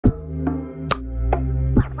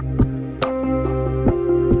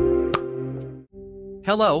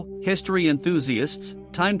Hello, history enthusiasts,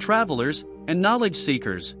 time travelers, and knowledge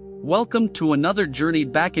seekers. Welcome to another journey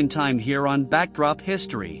back in time here on Backdrop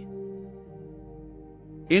History.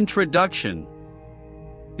 Introduction.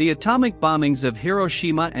 The atomic bombings of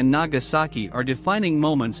Hiroshima and Nagasaki are defining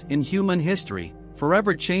moments in human history,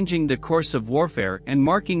 forever changing the course of warfare and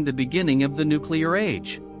marking the beginning of the nuclear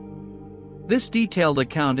age. This detailed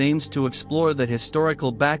account aims to explore the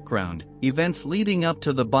historical background, events leading up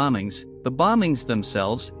to the bombings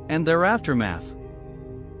themselves, and their aftermath.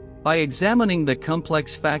 By examining the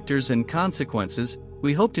complex factors and consequences,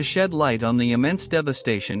 we hope to shed light on the immense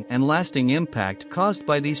devastation and lasting impact caused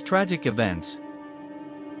by these tragic events.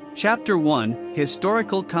 Chapter 1: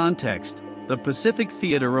 Historical Context, the Pacific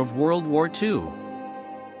Theater of World War II.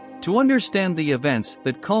 To understand the events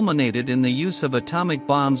that culminated in the use of atomic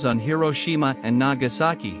bombs on Hiroshima and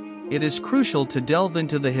Nagasaki, it is crucial to delve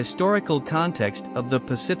into the historical context of the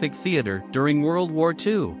Pacific Theater during World War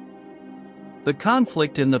II. The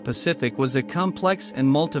conflict in the Pacific was a complex and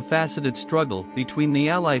multifaceted struggle between the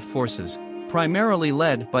Allied forces, primarily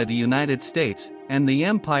led by the United States, and the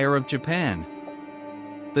Empire of Japan.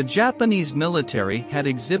 The Japanese military had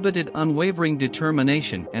exhibited unwavering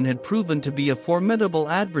determination and had proven to be a formidable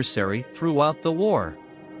adversary throughout the war.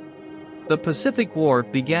 The Pacific War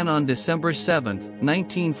began on December 7,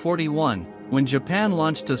 1941, when Japan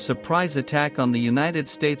launched a surprise attack on the United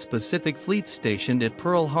States Pacific Fleet stationed at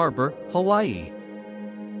Pearl Harbor, Hawaii.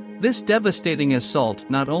 This devastating assault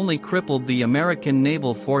not only crippled the American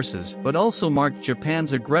naval forces but also marked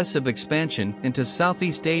Japan's aggressive expansion into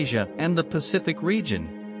Southeast Asia and the Pacific region.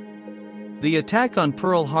 The attack on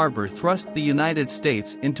Pearl Harbor thrust the United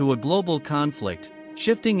States into a global conflict,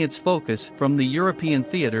 shifting its focus from the European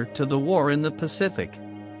theater to the war in the Pacific.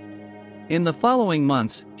 In the following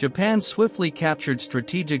months, Japan swiftly captured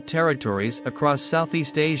strategic territories across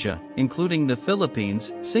Southeast Asia, including the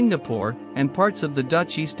Philippines, Singapore, and parts of the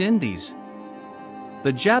Dutch East Indies.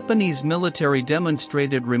 The Japanese military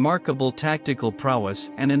demonstrated remarkable tactical prowess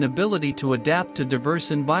and an ability to adapt to diverse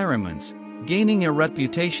environments, gaining a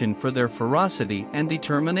reputation for their ferocity and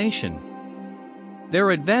determination.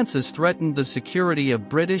 Their advances threatened the security of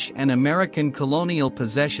British and American colonial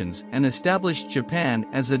possessions and established Japan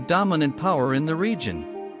as a dominant power in the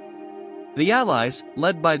region. The Allies,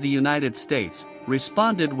 led by the United States,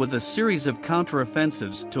 responded with a series of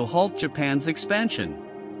counteroffensives to halt Japan's expansion.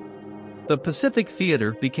 The Pacific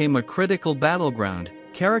Theater became a critical battleground,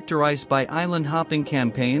 characterized by island-hopping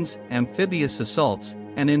campaigns, amphibious assaults,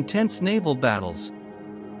 and intense naval battles.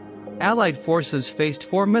 Allied forces faced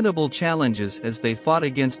formidable challenges as they fought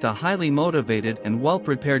against a highly motivated and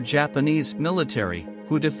well-prepared Japanese military,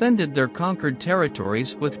 who defended their conquered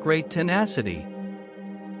territories with great tenacity.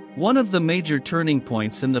 One of the major turning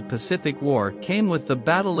points in the Pacific War came with the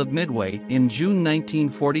Battle of Midway in June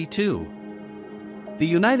 1942. The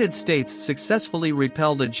United States successfully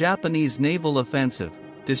repelled a Japanese naval offensive,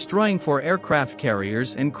 destroying 4 aircraft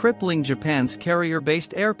carriers and crippling Japan's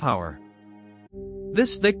carrier-based air power.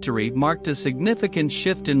 This victory marked a significant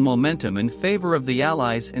shift in momentum in favor of the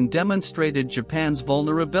Allies and demonstrated Japan's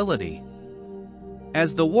vulnerability.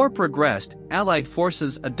 As the war progressed, Allied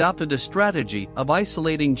forces adopted a strategy of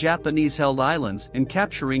isolating Japanese-held islands and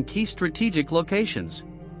capturing key strategic locations.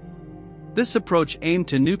 This approach aimed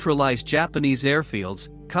to neutralize Japanese airfields,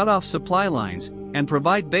 cut off supply lines, and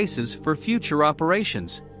provide bases for future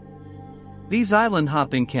operations. These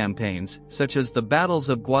island-hopping campaigns, such as the battles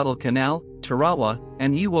of Guadalcanal, Tarawa,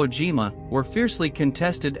 and Iwo Jima, were fiercely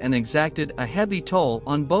contested and exacted a heavy toll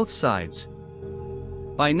on both sides.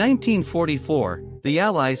 By 1944, the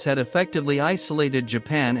Allies had effectively isolated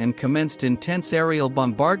Japan and commenced intense aerial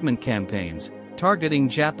bombardment campaigns, targeting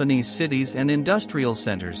Japanese cities and industrial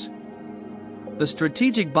centers. The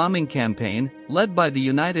strategic bombing campaign, led by the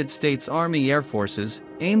United States Army Air Forces,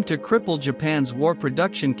 aimed to cripple Japan's war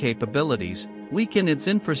production capabilities, weaken its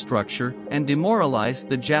infrastructure, and demoralize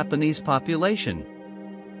the Japanese population.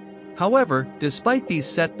 However, despite these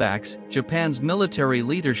setbacks, Japan's military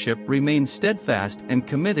leadership remained steadfast and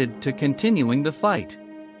committed to continuing the fight.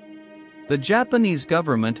 The Japanese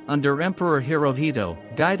government under Emperor Hirohito,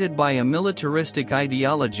 guided by a militaristic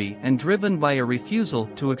ideology and driven by a refusal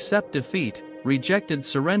to accept defeat, rejected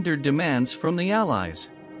surrender demands from the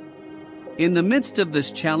Allies. In the midst of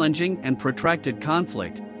this challenging and protracted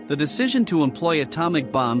conflict, the decision to employ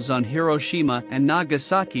atomic bombs on Hiroshima and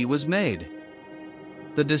Nagasaki was made.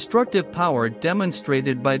 The destructive power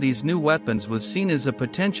demonstrated by these new weapons was seen as a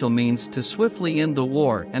potential means to swiftly end the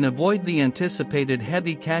war and avoid the anticipated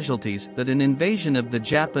heavy casualties that an invasion of the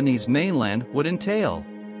Japanese mainland would entail.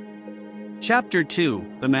 Chapter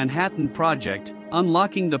 2: The Manhattan Project,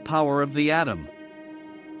 Unlocking the Power of the Atom.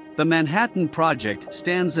 The Manhattan Project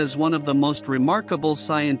stands as one of the most remarkable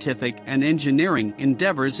scientific and engineering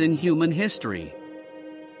endeavors in human history.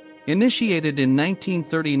 Initiated in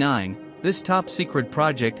 1939, this top-secret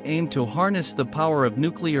project aimed to harness the power of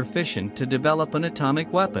nuclear fission to develop an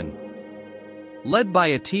atomic weapon. Led by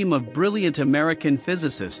a team of brilliant American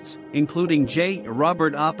physicists, including J.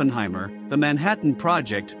 Robert Oppenheimer, the Manhattan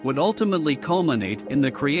Project would ultimately culminate in the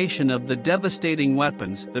creation of the devastating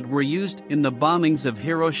weapons that were used in the bombings of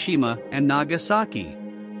Hiroshima and Nagasaki.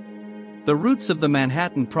 The roots of the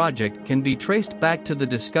Manhattan Project can be traced back to the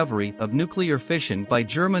discovery of nuclear fission by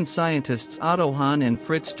German scientists Otto Hahn and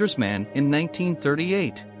Fritz Strassmann in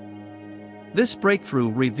 1938. This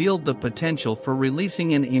breakthrough revealed the potential for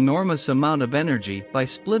releasing an enormous amount of energy by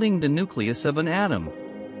splitting the nucleus of an atom.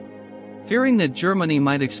 Fearing that Germany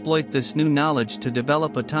might exploit this new knowledge to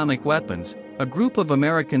develop atomic weapons, a group of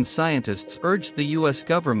American scientists urged the U.S.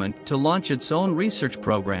 government to launch its own research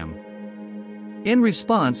program. In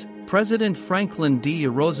response, President Franklin D.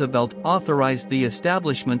 Roosevelt authorized the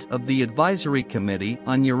establishment of the Advisory Committee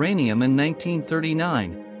on Uranium in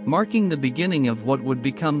 1939. Marking the beginning of what would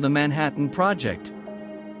become the Manhattan Project.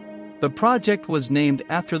 The project was named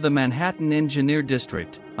after the Manhattan Engineer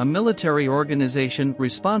District, a military organization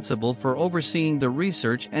responsible for overseeing the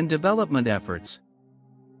research and development efforts.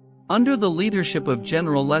 Under the leadership of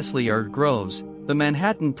General Leslie R. Groves, the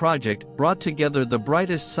Manhattan Project brought together the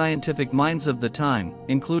brightest scientific minds of the time,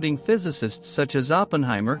 including physicists such as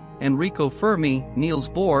Oppenheimer, Enrico Fermi, Niels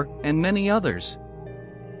Bohr, and many others.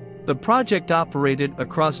 The project operated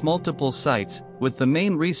across multiple sites, with the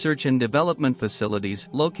main research and development facilities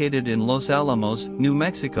located in Los Alamos, New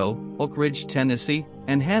Mexico, Oak Ridge, Tennessee,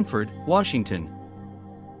 and Hanford, Washington.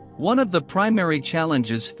 One of the primary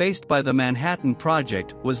challenges faced by the Manhattan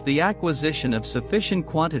Project was the acquisition of sufficient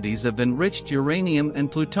quantities of enriched uranium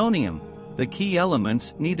and plutonium, the key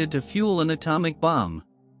elements needed to fuel an atomic bomb.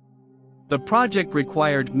 The project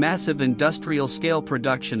required massive industrial-scale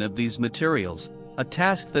production of these materials, a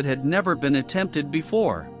task that had never been attempted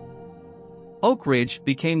before. Oak Ridge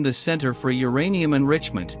became the center for uranium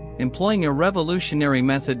enrichment, employing a revolutionary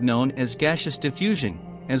method known as gaseous diffusion,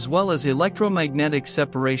 as well as electromagnetic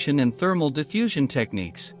separation and thermal diffusion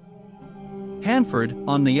techniques. Hanford,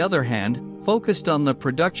 on the other hand, focused on the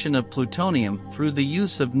production of plutonium through the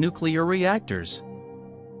use of nuclear reactors.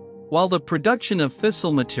 While the production of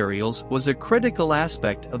fissile materials was a critical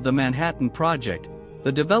aspect of the Manhattan Project,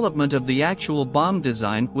 the development of the actual bomb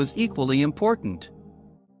design was equally important.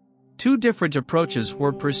 Two different approaches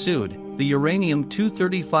were pursued, the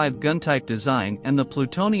uranium-235 gun-type design and the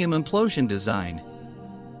plutonium implosion design.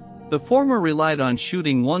 The former relied on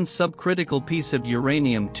shooting one subcritical piece of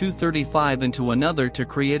uranium-235 into another to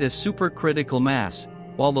create a supercritical mass,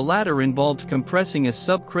 while the latter involved compressing a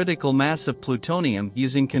subcritical mass of plutonium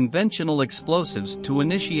using conventional explosives to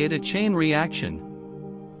initiate a chain reaction.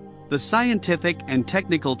 The scientific and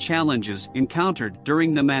technical challenges encountered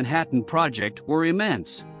during the Manhattan Project were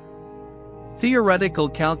immense. Theoretical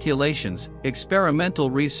calculations, experimental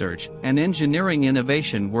research, and engineering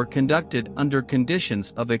innovation were conducted under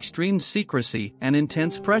conditions of extreme secrecy and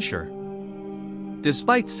intense pressure.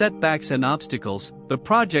 Despite setbacks and obstacles, the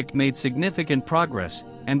project made significant progress,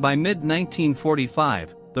 and by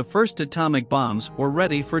mid-1945, the first atomic bombs were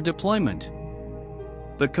ready for deployment.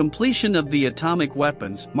 The completion of the atomic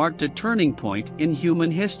weapons marked a turning point in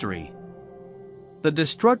human history. The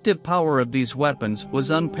destructive power of these weapons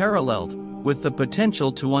was unparalleled, with the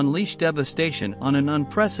potential to unleash devastation on an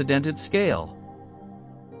unprecedented scale.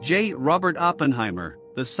 J. Robert Oppenheimer,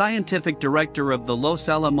 the scientific director of the Los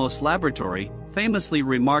Alamos Laboratory, famously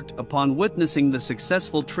remarked upon witnessing the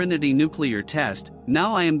successful Trinity nuclear test,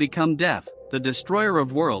 "Now I am become death, the destroyer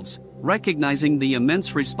of worlds," recognizing the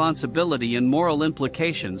immense responsibility and moral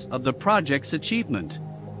implications of the project's achievement.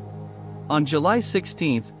 On July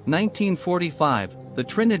 16, 1945, the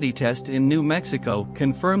Trinity test in New Mexico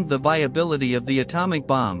confirmed the viability of the atomic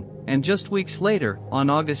bomb, and just weeks later, on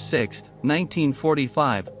August 6,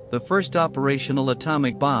 1945, the first operational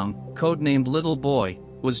atomic bomb, codenamed Little Boy,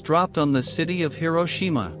 was dropped on the city of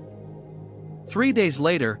Hiroshima. 3 days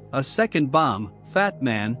later, a second bomb, Fat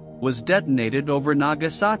Man, was detonated over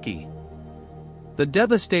Nagasaki. The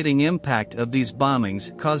devastating impact of these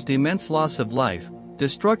bombings caused immense loss of life,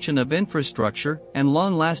 destruction of infrastructure, and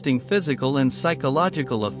long-lasting physical and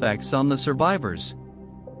psychological effects on the survivors.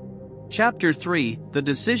 Chapter 3: The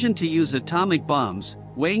Decision to Use Atomic Bombs,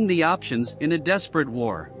 Weighing the Options in a Desperate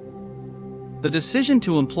War. The decision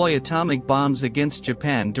to employ atomic bombs against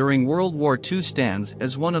Japan during World War II stands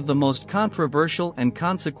as one of the most controversial and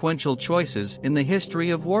consequential choices in the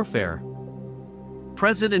history of warfare.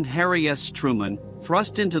 President Harry S. Truman,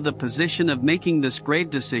 thrust into the position of making this grave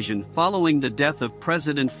decision following the death of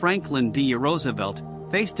President Franklin D. Roosevelt,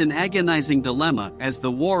 faced an agonizing dilemma as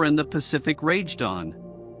the war in the Pacific raged on.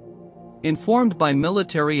 Informed by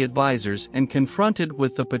military advisors and confronted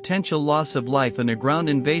with the potential loss of life in a ground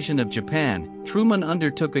invasion of Japan, Truman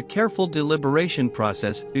undertook a careful deliberation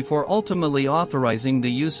process before ultimately authorizing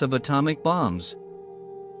the use of atomic bombs.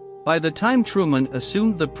 By the time Truman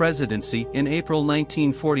assumed the presidency in April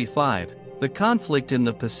 1945, the conflict in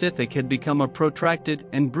the Pacific had become a protracted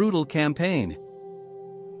and brutal campaign.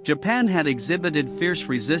 Japan had exhibited fierce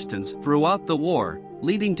resistance throughout the war,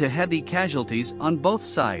 leading to heavy casualties on both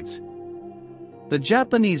sides. The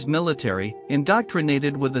Japanese military,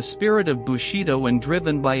 indoctrinated with a spirit of Bushido and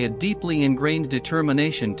driven by a deeply ingrained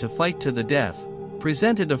determination to fight to the death,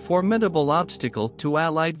 presented a formidable obstacle to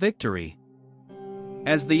Allied victory.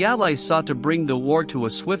 As the Allies sought to bring the war to a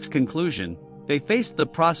swift conclusion, they faced the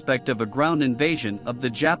prospect of a ground invasion of the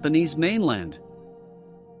Japanese mainland.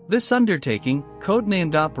 This undertaking,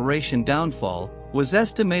 codenamed Operation Downfall, was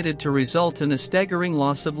estimated to result in a staggering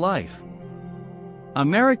loss of life.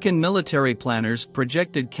 American military planners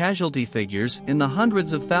projected casualty figures in the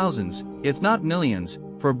hundreds of thousands, if not millions,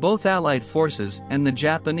 for both Allied forces and the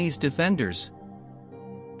Japanese defenders.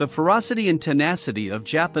 The ferocity and tenacity of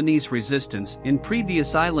Japanese resistance in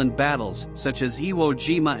previous island battles such as Iwo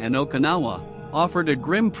Jima and Okinawa offered a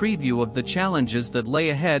grim preview of the challenges that lay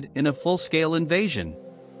ahead in a full-scale invasion.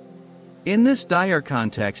 In this dire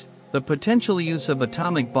context, the potential use of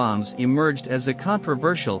atomic bombs emerged as a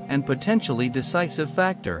controversial and potentially decisive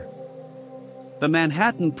factor. The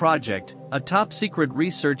Manhattan Project, a top-secret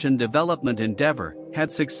research and development endeavor, had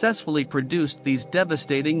successfully produced these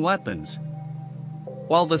devastating weapons.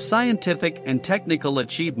 While the scientific and technical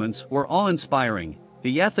achievements were awe-inspiring,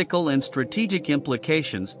 the ethical and strategic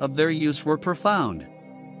implications of their use were profound.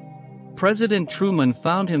 President Truman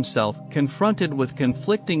found himself confronted with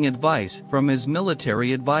conflicting advice from his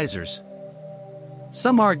military advisors.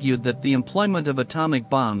 Some argued that the employment of atomic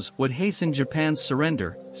bombs would hasten Japan's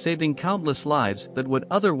surrender, saving countless lives that would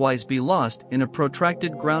otherwise be lost in a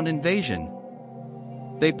protracted ground invasion.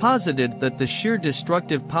 They posited that the sheer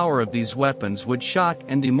destructive power of these weapons would shock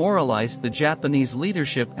and demoralize the Japanese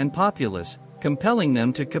leadership and populace, compelling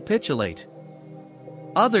them to capitulate.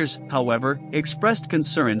 Others, however, expressed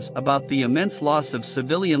concerns about the immense loss of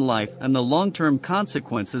civilian life and the long-term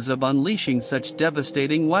consequences of unleashing such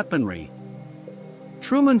devastating weaponry.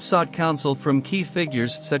 Truman sought counsel from key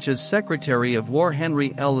figures such as Secretary of War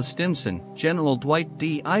Henry L. Stimson, General Dwight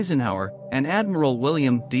D. Eisenhower, and Admiral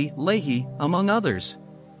William D. Leahy, among others.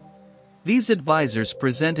 These advisors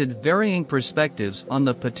presented varying perspectives on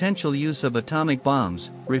the potential use of atomic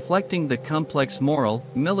bombs, reflecting the complex moral,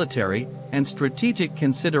 military, and strategic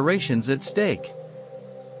considerations at stake.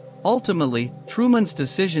 Ultimately, Truman's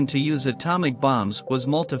decision to use atomic bombs was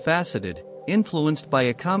multifaceted, influenced by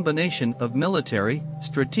a combination of military,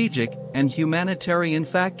 strategic, and humanitarian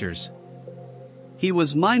factors. He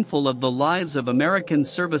was mindful of the lives of American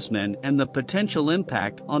servicemen and the potential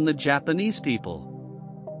impact on the Japanese people.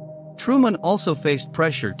 Truman also faced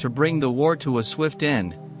pressure to bring the war to a swift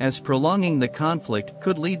end, as prolonging the conflict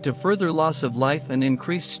could lead to further loss of life and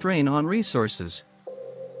increased strain on resources.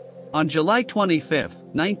 On July 25,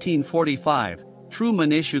 1945,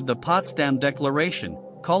 Truman issued the Potsdam Declaration,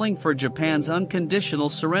 calling for Japan's unconditional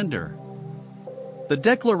surrender. The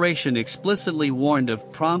declaration explicitly warned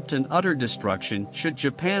of prompt and utter destruction should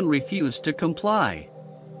Japan refuse to comply.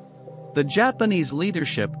 The Japanese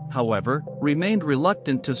leadership, however, remained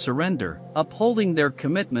reluctant to surrender, upholding their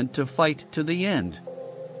commitment to fight to the end.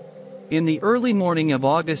 In the early morning of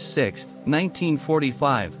August 6,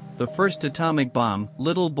 1945, the first atomic bomb,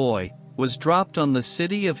 Little Boy, was dropped on the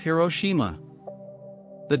city of Hiroshima.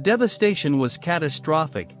 The devastation was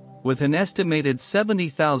catastrophic, with an estimated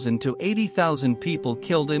 70,000 to 80,000 people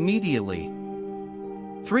killed immediately.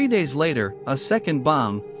 3 days later, a second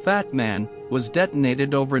bomb, Fat Man, was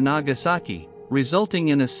detonated over Nagasaki, resulting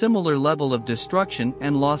in a similar level of destruction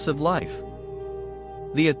and loss of life.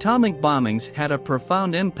 The atomic bombings had a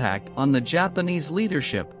profound impact on the Japanese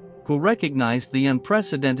leadership, who recognized the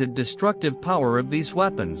unprecedented destructive power of these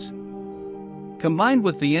weapons. Combined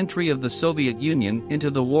with the entry of the Soviet Union into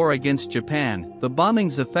the war against Japan, the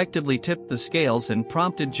bombings effectively tipped the scales and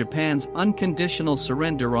prompted Japan's unconditional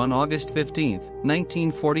surrender on August 15,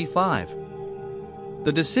 1945.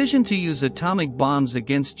 The decision to use atomic bombs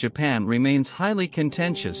against Japan remains highly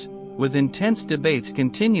contentious, with intense debates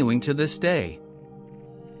continuing to this day.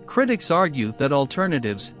 Critics argue that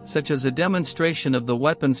alternatives, such as a demonstration of the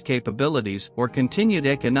weapon's capabilities or continued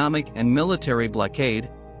economic and military blockade,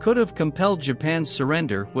 could have compelled Japan's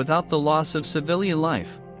surrender without the loss of civilian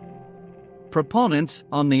life. Proponents,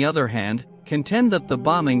 on the other hand, contend that the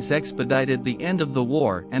bombings expedited the end of the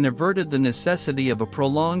war and averted the necessity of a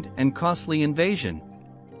prolonged and costly invasion.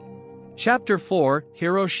 Chapter 4,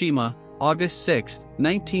 Hiroshima, August 6,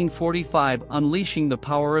 1945, Unleashing the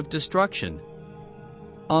Power of Destruction.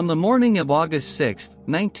 On the morning of August 6,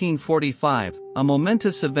 1945, a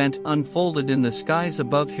momentous event unfolded in the skies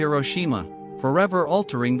above Hiroshima, forever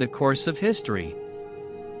altering the course of history.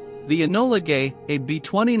 The Enola Gay, a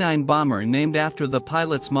B-29 bomber named after the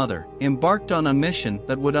pilot's mother, embarked on a mission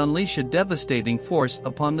that would unleash a devastating force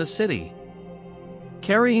upon the city.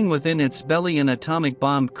 Carrying within its belly an atomic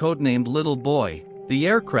bomb codenamed Little Boy, the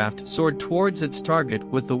aircraft soared towards its target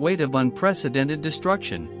with the weight of unprecedented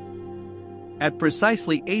destruction. At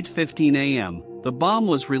precisely 8:15 a.m., the bomb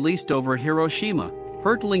was released over Hiroshima,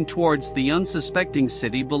 hurtling towards the unsuspecting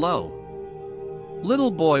city below.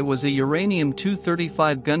 Little Boy was a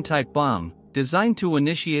uranium-235 gun-type bomb, designed to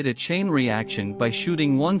initiate a chain reaction by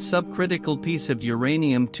shooting one subcritical piece of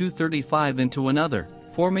uranium-235 into another,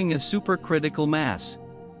 forming a supercritical mass.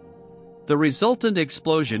 The resultant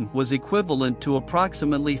explosion was equivalent to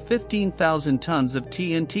approximately 15,000 tons of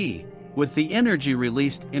TNT, with the energy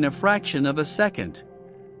released in a fraction of a second.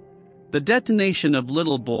 The detonation of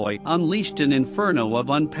Little Boy unleashed an inferno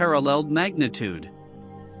of unparalleled magnitude.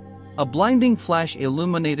 A blinding flash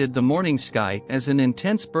illuminated the morning sky as an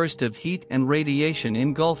intense burst of heat and radiation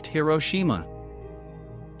engulfed Hiroshima.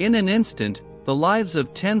 In an instant, the lives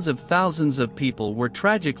of tens of thousands of people were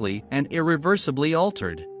tragically and irreversibly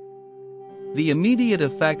altered. The immediate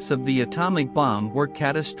effects of the atomic bomb were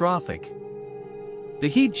catastrophic. The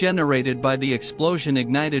heat generated by the explosion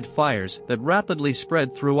ignited fires that rapidly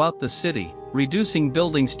spread throughout the city, reducing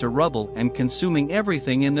buildings to rubble and consuming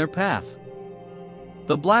everything in their path.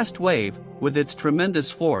 The blast wave, with its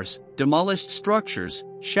tremendous force, demolished structures,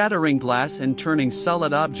 shattering glass and turning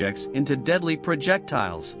solid objects into deadly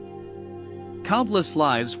projectiles. Countless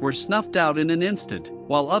lives were snuffed out in an instant,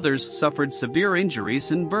 while others suffered severe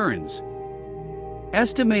injuries and burns.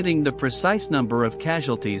 Estimating the precise number of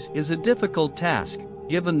casualties is a difficult task,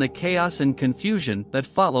 given the chaos and confusion that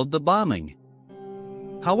followed the bombing.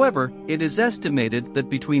 However, it is estimated that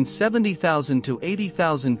between 70,000 to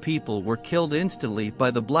 80,000 people were killed instantly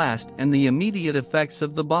by the blast and the immediate effects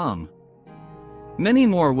of the bomb. Many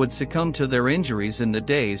more would succumb to their injuries in the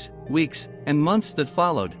days, weeks, and months that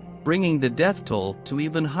followed, bringing the death toll to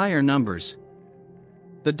even higher numbers.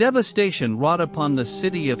 The devastation wrought upon the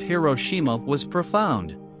city of Hiroshima was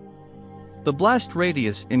profound. The blast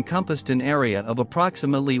radius encompassed an area of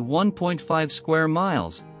approximately 1.5 square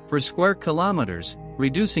miles per square kilometers,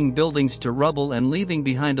 reducing buildings to rubble and leaving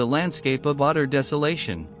behind a landscape of utter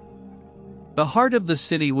desolation. The heart of the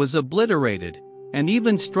city was obliterated, and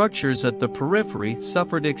even structures at the periphery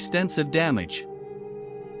suffered extensive damage.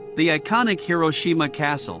 The iconic Hiroshima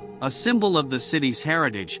Castle, a symbol of the city's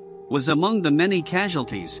heritage, was among the many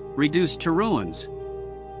casualties, reduced to ruins.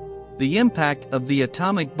 The impact of the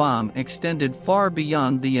atomic bomb extended far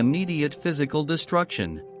beyond the immediate physical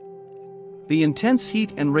destruction. The intense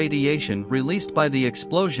heat and radiation released by the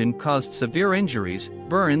explosion caused severe injuries,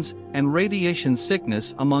 burns, and radiation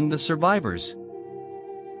sickness among the survivors.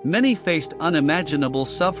 Many faced unimaginable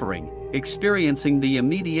suffering, experiencing the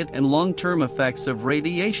immediate and long-term effects of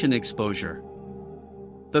radiation exposure.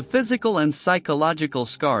 The physical and psychological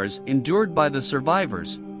scars endured by the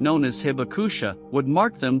survivors, known as hibakusha, would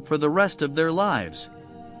mark them for the rest of their lives.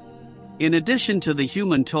 In addition to the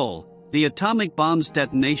human toll, the atomic bomb's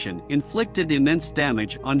detonation inflicted immense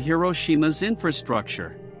damage on Hiroshima's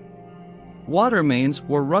infrastructure. Water mains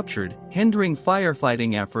were ruptured, hindering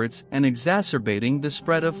firefighting efforts and exacerbating the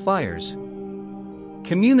spread of fires.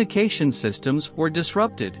 Communication systems were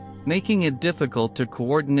disrupted, making it difficult to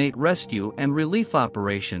coordinate rescue and relief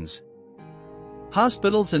operations.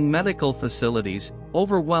 Hospitals and medical facilities,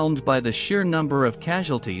 overwhelmed by the sheer number of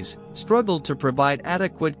casualties, struggled to provide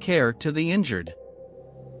adequate care to the injured.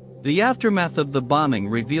 The aftermath of the bombing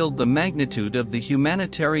revealed the magnitude of the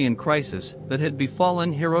humanitarian crisis that had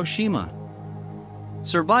befallen Hiroshima.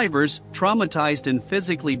 Survivors, traumatized and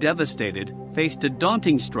physically devastated, faced a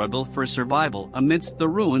daunting struggle for survival amidst the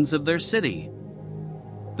ruins of their city.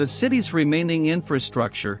 The city's remaining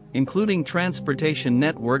infrastructure, including transportation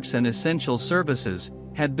networks and essential services,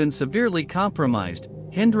 had been severely compromised,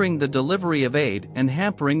 hindering the delivery of aid and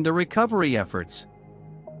hampering the recovery efforts.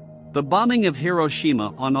 The bombing of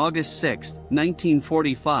Hiroshima on August 6,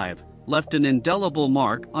 1945, left an indelible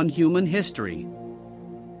mark on human history.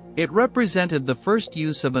 It represented the first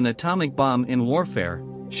use of an atomic bomb in warfare,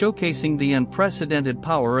 showcasing the unprecedented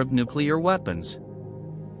power of nuclear weapons.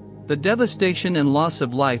 The devastation and loss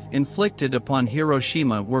of life inflicted upon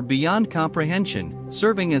Hiroshima were beyond comprehension,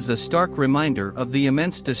 serving as a stark reminder of the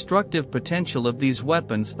immense destructive potential of these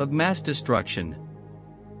weapons of mass destruction.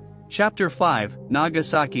 Chapter 5,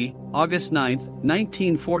 Nagasaki, August 9,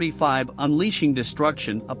 1945, unleashing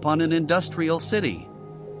destruction upon an industrial city.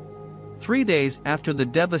 3 days after the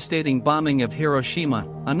devastating bombing of Hiroshima,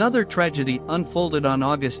 another tragedy unfolded on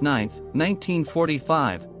August 9,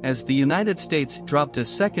 1945, as the United States dropped a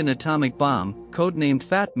second atomic bomb, codenamed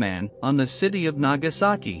Fat Man, on the city of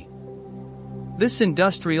Nagasaki. This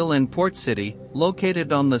industrial and port city,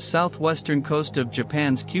 located on the southwestern coast of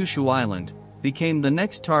Japan's Kyushu Island, became the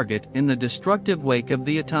next target in the destructive wake of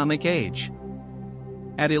the atomic age.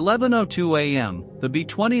 At 11:02 a.m., the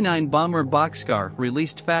B-29 bomber Boxcar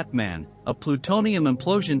released Fat Man, a plutonium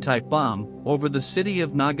implosion-type bomb, over the city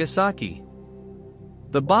of Nagasaki.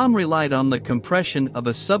 The bomb relied on the compression of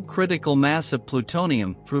a subcritical mass of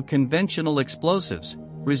plutonium through conventional explosives,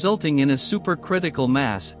 resulting in a supercritical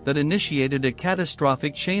mass that initiated a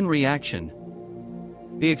catastrophic chain reaction.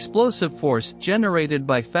 The explosive force generated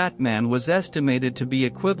by Fat Man was estimated to be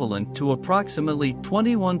equivalent to approximately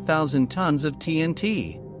 21,000 tons of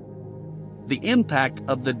TNT. The impact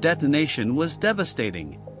of the detonation was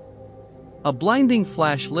devastating. A blinding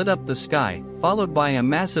flash lit up the sky, followed by a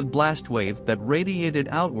massive blast wave that radiated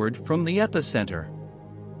outward from the epicenter.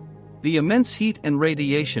 The immense heat and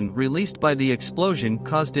radiation released by the explosion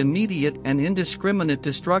caused immediate and indiscriminate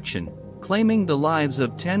destruction, claiming the lives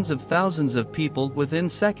of tens of thousands of people within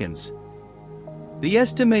seconds. The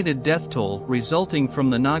estimated death toll resulting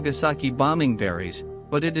from the Nagasaki bombing varies,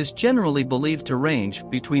 but it is generally believed to range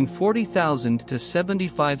between 40,000 to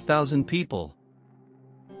 75,000 people.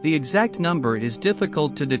 The exact number is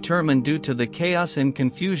difficult to determine due to the chaos and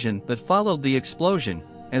confusion that followed the explosion,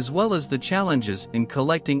 as well as the challenges in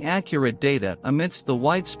collecting accurate data amidst the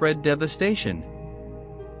widespread devastation.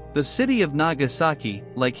 The city of Nagasaki,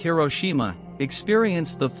 like Hiroshima,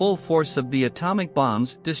 experienced the full force of the atomic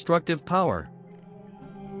bomb's destructive power.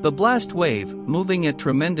 The blast wave, moving at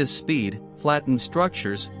tremendous speed, flattened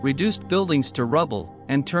structures, reduced buildings to rubble,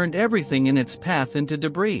 and turned everything in its path into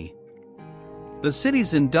debris. The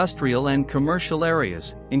city's industrial and commercial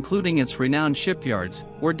areas, including its renowned shipyards,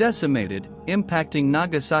 were decimated, impacting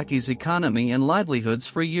Nagasaki's economy and livelihoods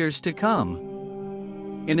for years to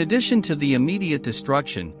come. In addition to the immediate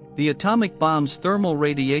destruction, the atomic bomb's thermal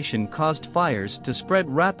radiation caused fires to spread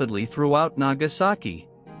rapidly throughout Nagasaki.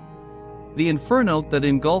 The inferno that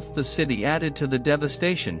engulfed the city added to the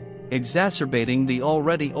devastation, exacerbating the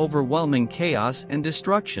already overwhelming chaos and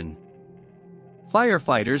destruction.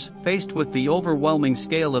 Firefighters, faced with the overwhelming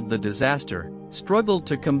scale of the disaster, struggled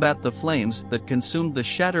to combat the flames that consumed the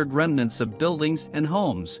shattered remnants of buildings and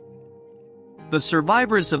homes. The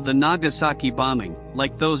survivors of the Nagasaki bombing,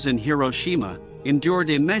 like those in Hiroshima, endured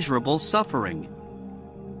immeasurable suffering.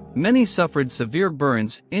 Many suffered severe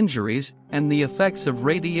burns, injuries, and the effects of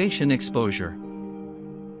radiation exposure.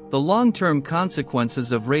 The long-term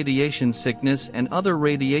consequences of radiation sickness and other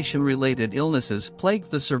radiation-related illnesses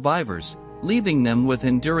plagued the survivors, leaving them with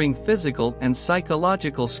enduring physical and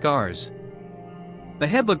psychological scars. The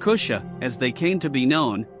Hibakusha, as they came to be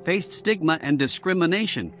known, faced stigma and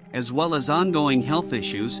discrimination, as well as ongoing health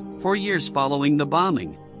issues, for years following the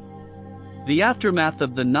bombing. The aftermath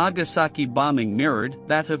of the Nagasaki bombing mirrored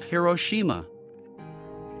that of Hiroshima.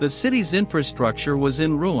 The city's infrastructure was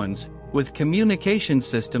in ruins, with communication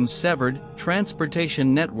systems severed,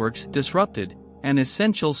 transportation networks disrupted, and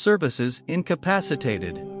essential services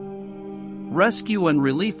incapacitated. Rescue and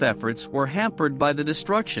relief efforts were hampered by the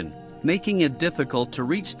destruction, making it difficult to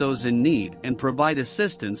reach those in need and provide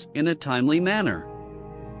assistance in a timely manner.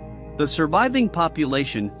 The surviving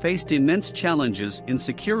population faced immense challenges in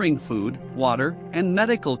securing food, water, and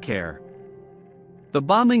medical care. The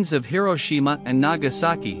bombings of Hiroshima and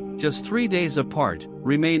Nagasaki, just 3 days apart,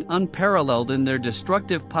 remain unparalleled in their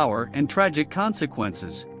destructive power and tragic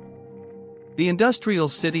consequences. The industrial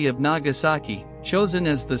city of Nagasaki, chosen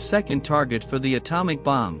as the second target for the atomic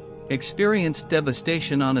bomb, experienced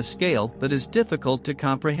devastation on a scale that is difficult to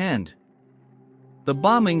comprehend. The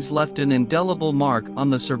bombings left an indelible mark on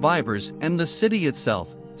the survivors and the city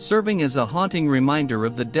itself, serving as a haunting reminder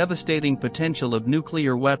of the devastating potential of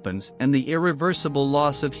nuclear weapons and the irreversible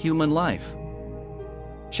loss of human life.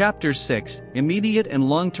 Chapter 6: Immediate and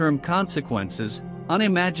Long-Term Consequences,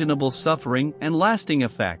 Unimaginable Suffering and Lasting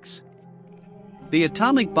Effects. The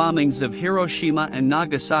atomic bombings of Hiroshima and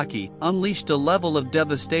Nagasaki unleashed a level of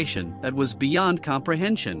devastation that was beyond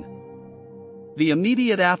comprehension. The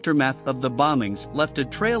immediate aftermath of the bombings left a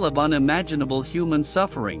trail of unimaginable human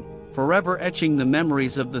suffering, forever etching the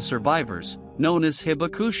memories of the survivors, known as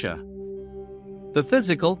hibakusha. The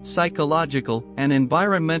physical, psychological, and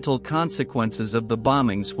environmental consequences of the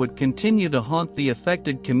bombings would continue to haunt the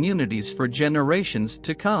affected communities for generations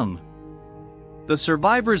to come. The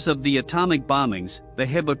survivors of the atomic bombings, the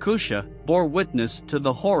hibakusha, bore witness to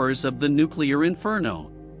the horrors of the nuclear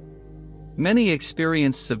inferno. Many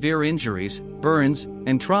experienced severe injuries, burns,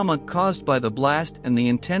 and trauma caused by the blast and the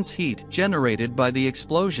intense heat generated by the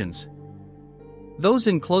explosions. Those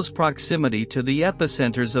in close proximity to the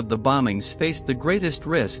epicenters of the bombings faced the greatest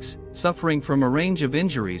risks, suffering from a range of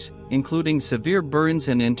injuries, including severe burns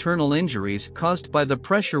and internal injuries caused by the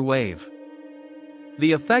pressure wave.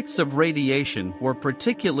 The effects of radiation were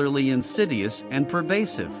particularly insidious and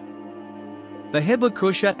pervasive. The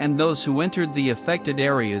hibakusha and those who entered the affected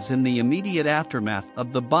areas in the immediate aftermath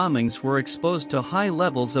of the bombings were exposed to high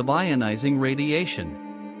levels of ionizing radiation.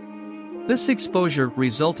 This exposure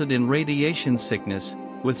resulted in radiation sickness,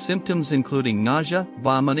 with symptoms including nausea,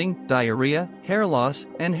 vomiting, diarrhea, hair loss,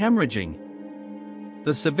 and hemorrhaging.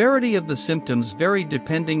 The severity of the symptoms varied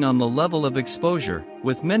depending on the level of exposure,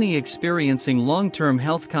 with many experiencing long-term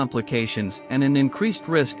health complications and an increased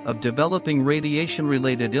risk of developing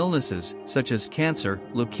radiation-related illnesses such as cancer,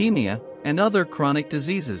 leukemia, and other chronic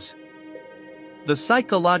diseases. The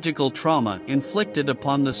psychological trauma inflicted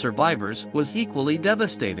upon the survivors was equally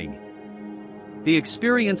devastating. The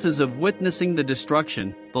experiences of witnessing the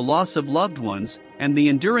destruction, the loss of loved ones, and the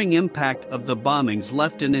enduring impact of the bombings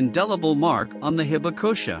left an indelible mark on the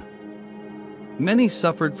hibakusha. Many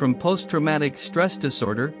suffered from post-traumatic stress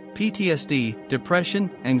disorder, PTSD, depression,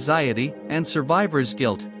 anxiety, and survivor's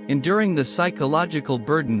guilt, enduring the psychological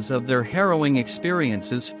burdens of their harrowing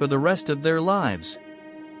experiences for the rest of their lives.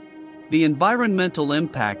 The environmental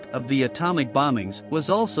impact of the atomic bombings was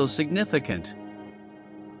also significant.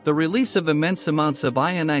 The release of immense amounts of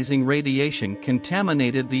ionizing radiation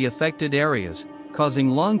contaminated the affected areas, causing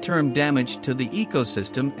long-term damage to the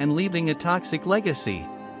ecosystem and leaving a toxic legacy.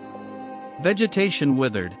 Vegetation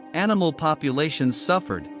withered, animal populations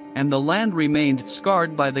suffered, and the land remained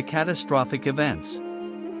scarred by the catastrophic events.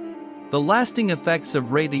 The lasting effects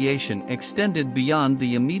of radiation extended beyond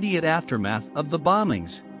the immediate aftermath of the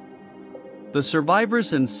bombings. The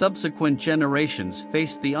survivors and subsequent generations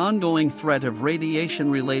faced the ongoing threat of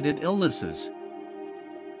radiation-related illnesses.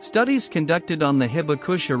 Studies conducted on the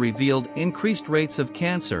hibakusha revealed increased rates of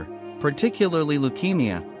cancer, particularly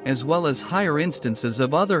leukemia, as well as higher instances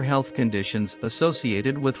of other health conditions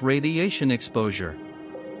associated with radiation exposure.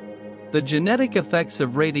 The genetic effects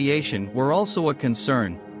of radiation were also a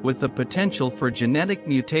concern, with the potential for genetic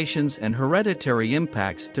mutations and hereditary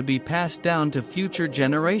impacts to be passed down to future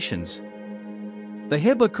generations. The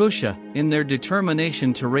hibakusha, in their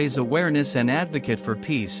determination to raise awareness and advocate for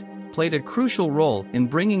peace, played a crucial role in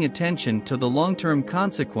bringing attention to the long-term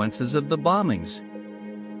consequences of the bombings.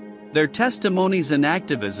 Their testimonies and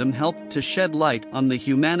activism helped to shed light on the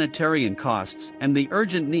humanitarian costs and the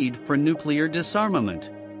urgent need for nuclear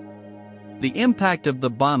disarmament. The impact of the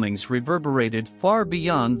bombings reverberated far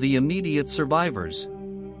beyond the immediate survivors.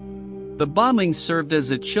 The bombings served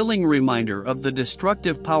as a chilling reminder of the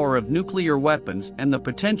destructive power of nuclear weapons and the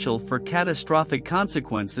potential for catastrophic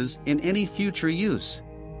consequences in any future use.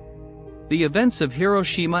 The events of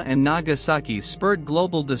Hiroshima and Nagasaki spurred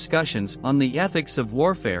global discussions on the ethics of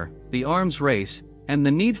warfare, the arms race, and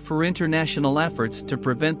the need for international efforts to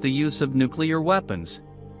prevent the use of nuclear weapons.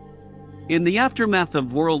 In the aftermath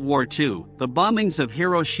of World War II, the bombings of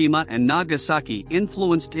Hiroshima and Nagasaki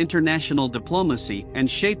influenced international diplomacy and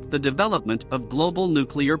shaped the development of global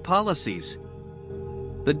nuclear policies.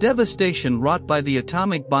 The devastation wrought by the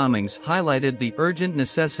atomic bombings highlighted the urgent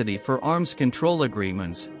necessity for arms control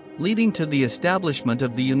agreements, leading to the establishment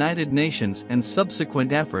of the United Nations and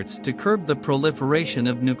subsequent efforts to curb the proliferation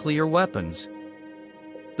of nuclear weapons.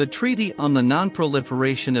 The Treaty on the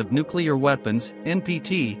Non-Proliferation of Nuclear Weapons,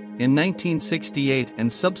 NPT, in 1968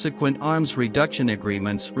 and subsequent arms reduction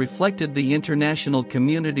agreements reflected the international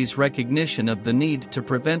community's recognition of the need to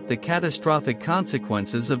prevent the catastrophic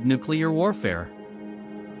consequences of nuclear warfare.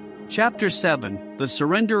 Chapter 7: The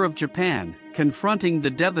Surrender of Japan, Confronting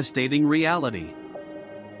the Devastating Reality.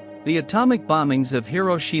 The atomic bombings of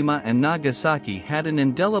Hiroshima and Nagasaki had an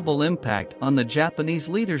indelible impact on the Japanese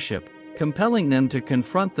leadership, compelling them to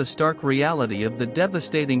confront the stark reality of the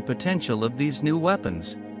devastating potential of these new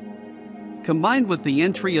weapons. Combined with the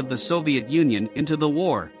entry of the Soviet Union into the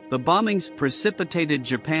war, the bombings precipitated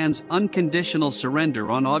Japan's unconditional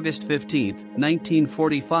surrender on August 15,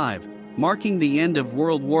 1945, marking the end of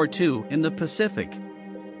World War II in the Pacific.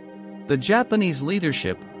 The Japanese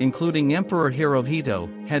leadership, including Emperor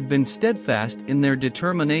Hirohito, had been steadfast in their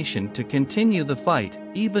determination to continue the fight,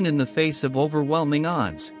 even in the face of overwhelming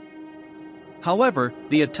odds. However,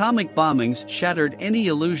 the atomic bombings shattered any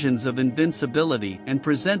illusions of invincibility and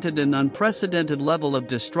presented an unprecedented level of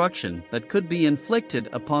destruction that could be inflicted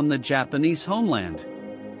upon the Japanese homeland.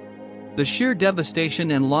 The sheer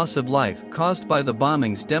devastation and loss of life caused by the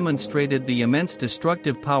bombings demonstrated the immense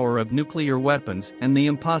destructive power of nuclear weapons and the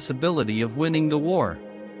impossibility of winning the war.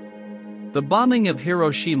 The bombing of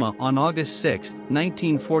Hiroshima on August 6,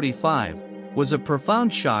 1945, was a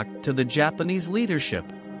profound shock to the Japanese leadership.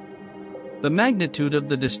 The magnitude of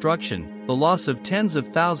the destruction, the loss of tens of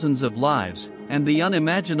thousands of lives, and the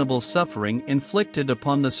unimaginable suffering inflicted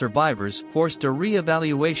upon the survivors forced a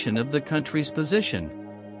re-evaluation of the country's position.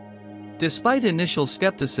 Despite initial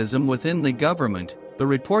skepticism within the government, the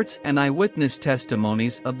reports and eyewitness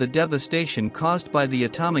testimonies of the devastation caused by the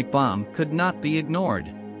atomic bomb could not be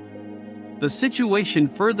ignored. The situation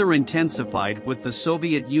further intensified with the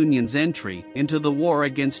Soviet Union's entry into the war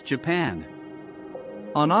against Japan.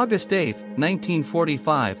 On August 8,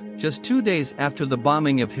 1945, just 2 days after the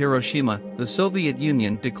bombing of Hiroshima, the Soviet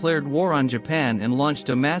Union declared war on Japan and launched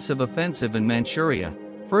a massive offensive in Manchuria,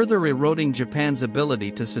 further eroding Japan's ability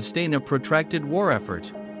to sustain a protracted war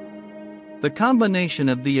effort. The combination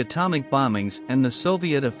of the atomic bombings and the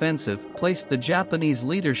Soviet offensive placed the Japanese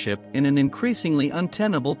leadership in an increasingly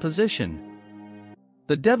untenable position.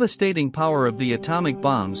 The devastating power of the atomic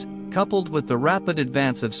bombs, coupled with the rapid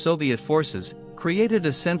advance of Soviet forces, created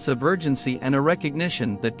a sense of urgency and a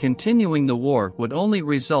recognition that continuing the war would only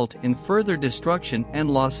result in further destruction and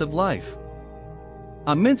loss of life.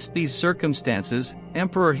 Amidst these circumstances,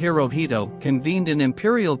 Emperor Hirohito convened an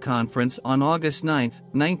imperial conference on August 9,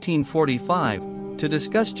 1945, to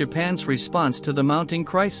discuss Japan's response to the mounting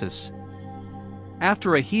crisis.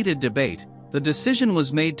 After a heated debate, the decision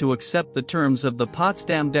was made to accept the terms of the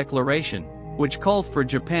Potsdam Declaration, which called for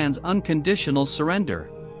Japan's unconditional surrender.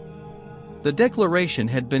 The declaration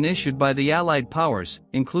had been issued by the Allied powers,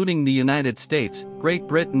 including the United States, Great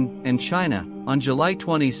Britain, and China, on July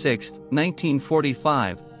 26,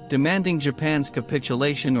 1945, demanding Japan's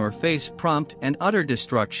capitulation or face prompt and utter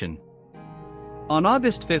destruction. On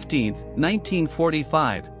August 15,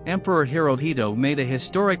 1945, Emperor Hirohito made a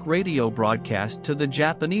historic radio broadcast to the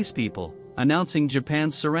Japanese people, announcing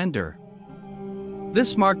Japan's surrender.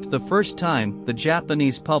 This marked the first time the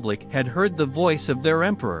Japanese public had heard the voice of their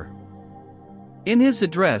emperor. In his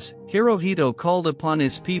address, Hirohito called upon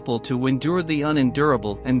his people to endure the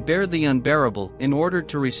unendurable and bear the unbearable in order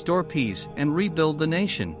to restore peace and rebuild the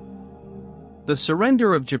nation. The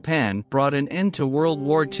surrender of Japan brought an end to World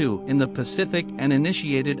War II in the Pacific and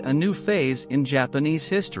initiated a new phase in Japanese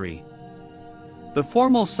history. The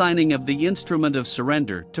formal signing of the Instrument of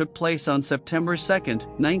Surrender took place on September 2,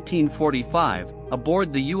 1945,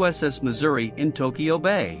 aboard the USS Missouri in Tokyo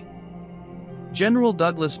Bay. General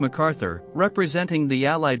Douglas MacArthur, representing the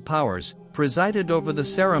Allied powers, presided over the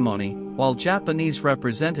ceremony, while Japanese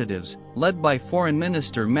representatives, led by Foreign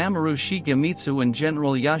Minister Mamoru Shigemitsu and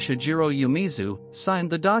General Yashijiro Yumizu, signed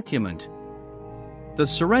the document. The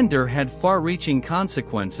surrender had far-reaching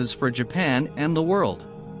consequences for Japan and the world.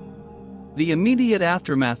 The immediate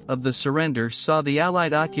aftermath of the surrender saw the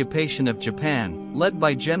Allied occupation of Japan, led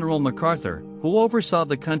by General MacArthur, who oversaw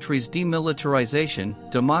the country's demilitarization,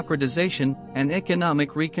 democratization, and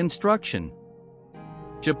economic reconstruction.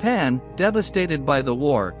 Japan, devastated by the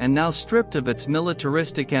war and now stripped of its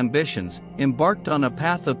militaristic ambitions, embarked on a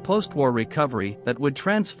path of post-war recovery that would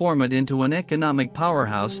transform it into an economic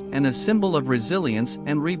powerhouse and a symbol of resilience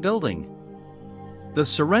and rebuilding. The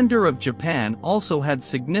surrender of Japan also had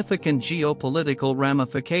significant geopolitical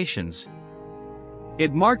ramifications.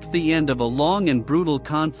 It marked the end of a long and brutal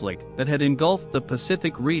conflict that had engulfed the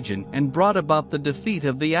Pacific region and brought about the defeat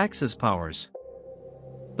of the Axis powers.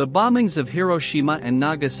 The bombings of Hiroshima and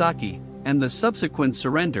Nagasaki, and the subsequent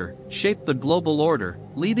surrender, shaped the global order,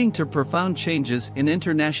 leading to profound changes in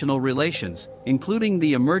international relations, including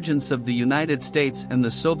the emergence of the United States and the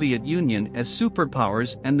Soviet Union as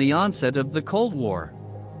superpowers and the onset of the Cold War.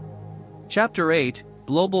 Chapter 8: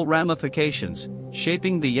 Global Ramifications,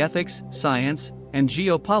 Shaping the Ethics, Science, and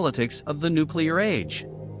Geopolitics of the Nuclear Age.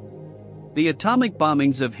 The atomic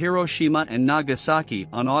bombings of Hiroshima and Nagasaki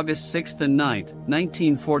on August 6 and 9,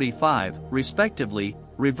 1945, respectively,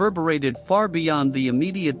 reverberated far beyond the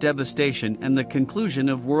immediate devastation and the conclusion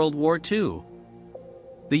of World War II.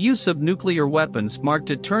 The use of nuclear weapons marked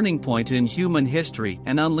a turning point in human history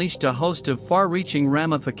and unleashed a host of far-reaching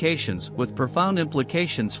ramifications with profound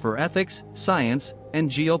implications for ethics, science,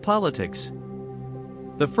 and geopolitics.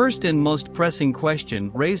 The first and most pressing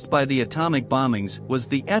question raised by the atomic bombings was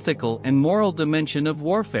the ethical and moral dimension of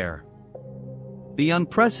warfare. The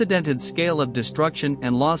unprecedented scale of destruction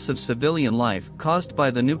and loss of civilian life caused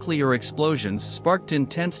by the nuclear explosions sparked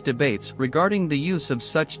intense debates regarding the use of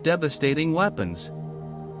such devastating weapons.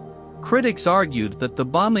 Critics argued that the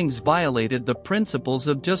bombings violated the principles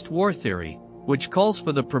of just war theory, which calls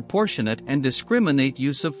for the proportionate and discriminate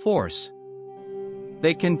use of force.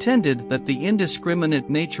 They contended that the indiscriminate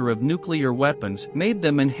nature of nuclear weapons made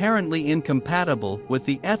them inherently incompatible with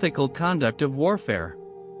the ethical conduct of warfare.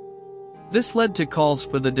 This led to calls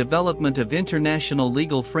for the development of international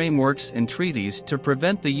legal frameworks and treaties to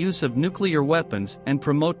prevent the use of nuclear weapons and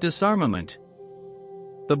promote disarmament.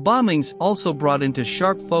 The bombings also brought into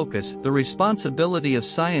sharp focus the responsibility of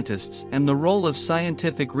scientists and the role of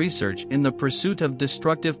scientific research in the pursuit of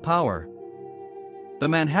destructive power. The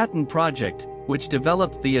Manhattan Project, which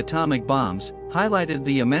developed the atomic bombs, highlighted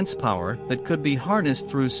the immense power that could be harnessed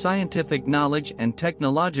through scientific knowledge and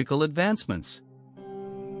technological advancements.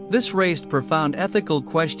 This raised profound ethical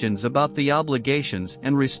questions about the obligations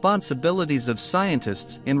and responsibilities of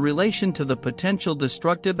scientists in relation to the potential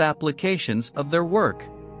destructive applications of their work.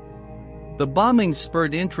 The bombings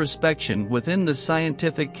spurred introspection within the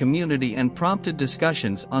scientific community and prompted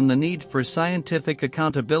discussions on the need for scientific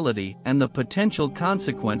accountability and the potential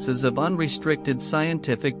consequences of unrestricted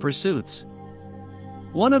scientific pursuits.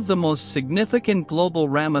 One of the most significant global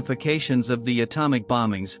ramifications of the atomic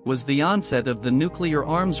bombings was the onset of the nuclear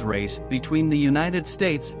arms race between the United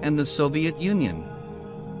States and the Soviet Union.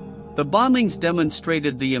 The bombings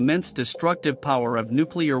demonstrated the immense destructive power of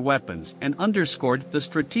nuclear weapons and underscored the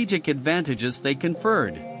strategic advantages they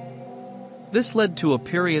conferred. This led to a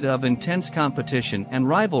period of intense competition and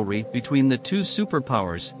rivalry between the two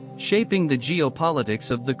superpowers, shaping the geopolitics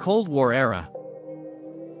of the Cold War era.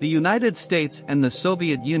 The United States and the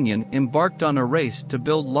Soviet Union embarked on a race to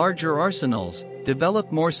build larger arsenals, develop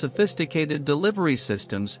more sophisticated delivery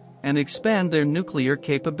systems, and expand their nuclear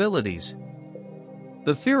capabilities.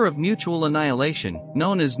 The fear of mutual annihilation,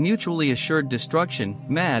 known as mutually assured destruction,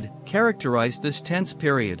 MAD, characterized this tense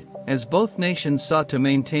period, as both nations sought to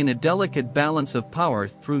maintain a delicate balance of power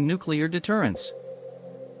through nuclear deterrence.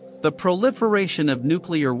 The proliferation of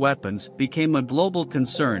nuclear weapons became a global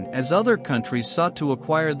concern as other countries sought to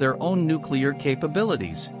acquire their own nuclear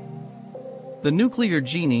capabilities. The nuclear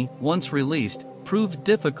genie, once released, proved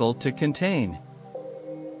difficult to contain.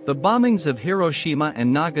 The bombings of Hiroshima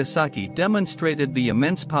and Nagasaki demonstrated the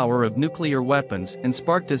immense power of nuclear weapons and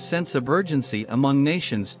sparked a sense of urgency among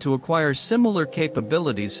nations to acquire similar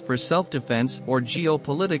capabilities for self-defense or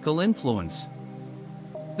geopolitical influence.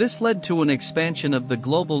 This led to an expansion of the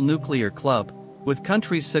global nuclear club, with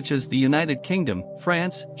countries such as the United Kingdom,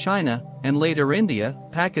 France, China, and later India,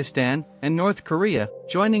 Pakistan, and North Korea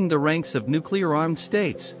joining the ranks of nuclear-armed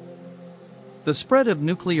states. The spread of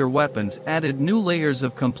nuclear weapons added new layers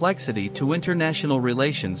of complexity to international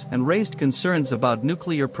relations and raised concerns about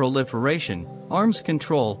nuclear proliferation, arms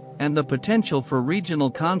control, and the potential for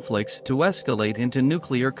regional conflicts to escalate into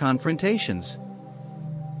nuclear confrontations.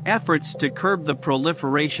 Efforts to curb the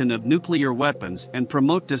proliferation of nuclear weapons and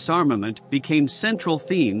promote disarmament became central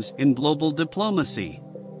themes in global diplomacy.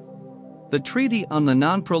 The Treaty on the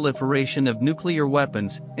Non-Proliferation of Nuclear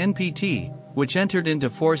Weapons, NPT, which entered into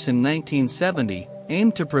force in 1970,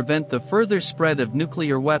 aimed to prevent the further spread of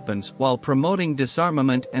nuclear weapons while promoting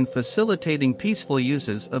disarmament and facilitating peaceful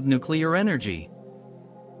uses of nuclear energy.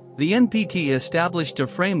 The NPT established a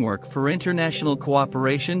framework for international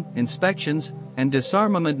cooperation, inspections, and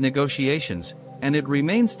disarmament negotiations, and it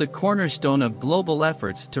remains the cornerstone of global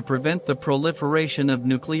efforts to prevent the proliferation of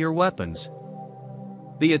nuclear weapons.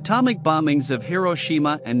 The atomic bombings of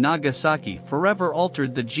Hiroshima and Nagasaki forever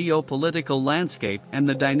altered the geopolitical landscape and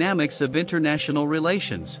the dynamics of international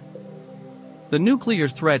relations. The nuclear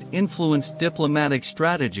threat influenced diplomatic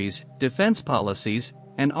strategies, defense policies,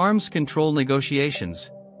 and arms control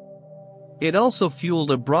negotiations. It also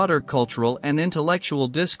fueled a broader cultural and intellectual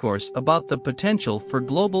discourse about the potential for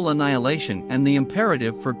global annihilation and the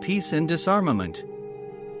imperative for peace and disarmament.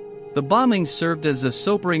 The bombings served as a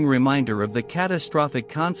sobering reminder of the catastrophic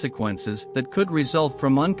consequences that could result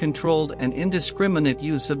from uncontrolled and indiscriminate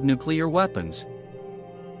use of nuclear weapons.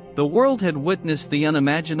 The world had witnessed the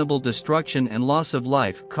unimaginable destruction and loss of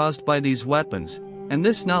life caused by these weapons, and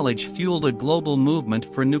this knowledge fueled a global movement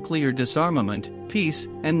for nuclear disarmament, peace,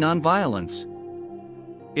 and nonviolence.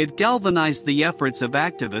 It galvanized the efforts of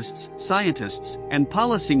activists, scientists, and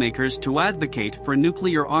policymakers to advocate for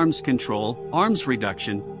nuclear arms control, arms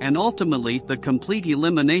reduction, and ultimately the complete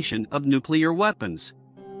elimination of nuclear weapons.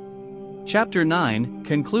 Chapter 9,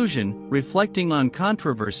 Conclusion, reflecting on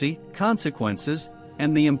controversy, consequences,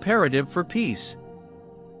 and the imperative for peace.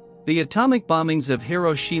 The atomic bombings of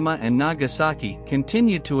Hiroshima and Nagasaki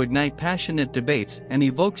continue to ignite passionate debates and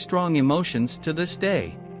evoke strong emotions to this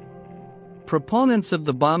day. Proponents of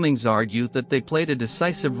the bombings argue that they played a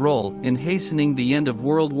decisive role in hastening the end of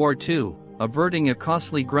World War II, averting a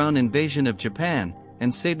costly ground invasion of Japan,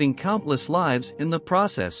 and saving countless lives in the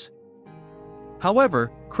process.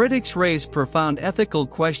 However, critics raise profound ethical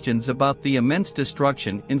questions about the immense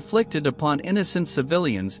destruction inflicted upon innocent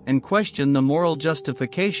civilians and question the moral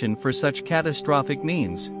justification for such catastrophic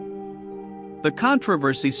means. The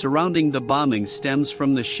controversy surrounding the bombings stems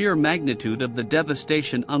from the sheer magnitude of the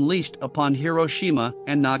devastation unleashed upon Hiroshima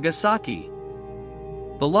and Nagasaki.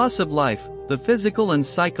 The loss of life, the physical and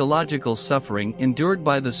psychological suffering endured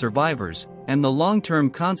by the survivors, and the long-term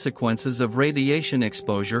consequences of radiation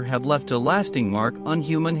exposure have left a lasting mark on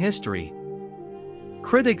human history.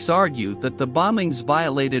 Critics argue that the bombings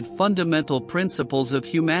violated fundamental principles of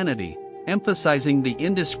humanity, emphasizing the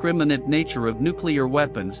indiscriminate nature of nuclear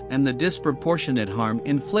weapons and the disproportionate harm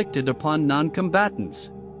inflicted upon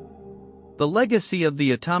non-combatants. The legacy of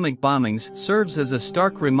the atomic bombings serves as a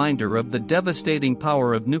stark reminder of the devastating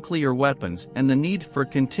power of nuclear weapons and the need for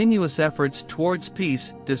continuous efforts towards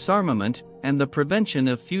peace, disarmament, and the prevention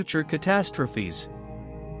of future catastrophes.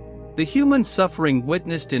 The human suffering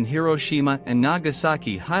witnessed in Hiroshima and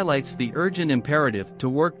Nagasaki highlights the urgent imperative to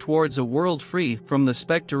work towards a world free from the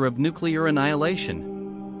specter of nuclear annihilation.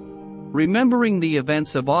 Remembering the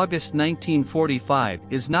events of August 1945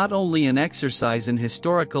 is not only an exercise in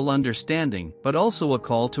historical understanding but also a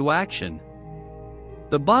call to action.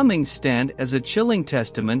 The bombings stand as a chilling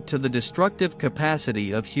testament to the destructive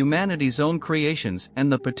capacity of humanity's own creations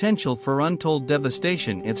and the potential for untold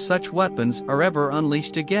devastation if such weapons are ever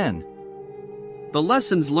unleashed again. The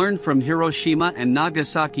lessons learned from Hiroshima and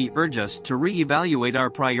Nagasaki urge us to re-evaluate our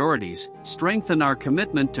priorities, strengthen our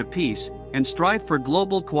commitment to peace, and strive for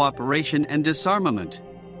global cooperation and disarmament.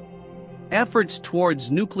 Efforts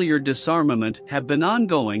towards nuclear disarmament have been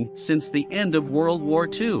ongoing since the end of World War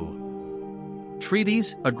II.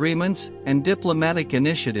 Treaties, agreements, and diplomatic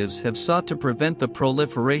initiatives have sought to prevent the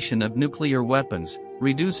proliferation of nuclear weapons,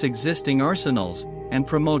 reduce existing arsenals, and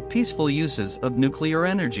promote peaceful uses of nuclear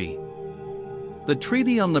energy. The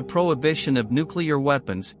Treaty on the Prohibition of Nuclear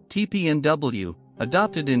Weapons, TPNW,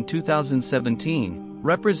 adopted in 2017,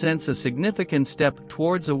 represents a significant step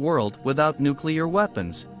towards a world without nuclear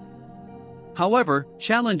weapons. However,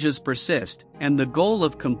 challenges persist, and the goal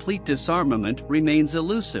of complete disarmament remains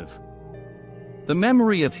elusive. The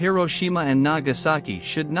memory of Hiroshima and Nagasaki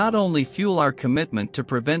should not only fuel our commitment to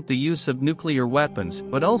prevent the use of nuclear weapons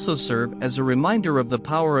but also serve as a reminder of the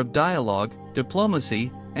power of dialogue,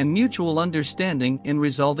 diplomacy, and mutual understanding in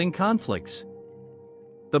resolving conflicts.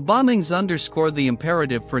 The bombings underscore the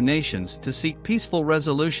imperative for nations to seek peaceful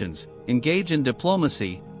resolutions, engage in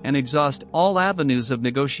diplomacy, and exhaust all avenues of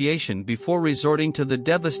negotiation before resorting to the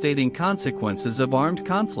devastating consequences of armed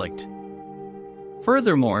conflict.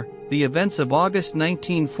 Furthermore, the events of August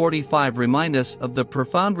 1945 remind us of the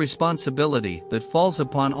profound responsibility that falls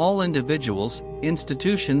upon all individuals,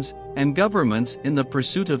 institutions, and governments in the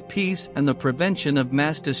pursuit of peace and the prevention of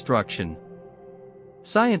mass destruction.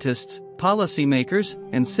 Scientists, policymakers,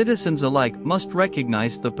 and citizens alike must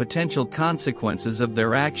recognize the potential consequences of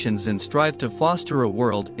their actions and strive to foster a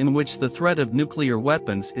world in which the threat of nuclear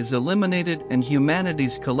weapons is eliminated and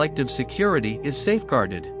humanity's collective security is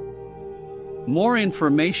safeguarded. More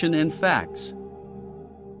information and facts.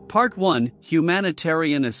 Part 1: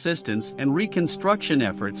 Humanitarian Assistance and Reconstruction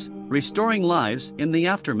Efforts, Restoring Lives in the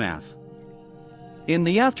Aftermath. In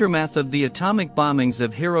the aftermath of the atomic bombings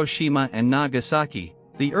of Hiroshima and Nagasaki,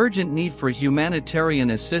 the urgent need for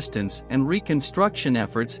humanitarian assistance and reconstruction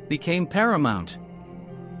efforts became paramount.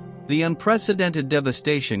 The unprecedented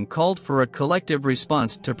devastation called for a collective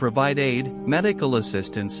response to provide aid, medical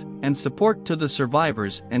assistance, and support to the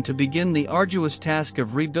survivors and to begin the arduous task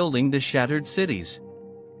of rebuilding the shattered cities.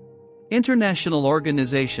 International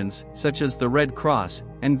organizations, such as the Red Cross,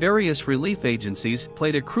 and various relief agencies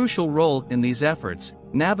played a crucial role in these efforts,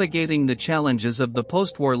 navigating the challenges of the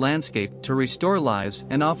post-war landscape to restore lives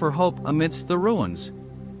and offer hope amidst the ruins.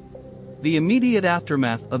 The immediate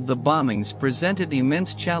aftermath of the bombings presented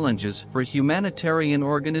immense challenges for humanitarian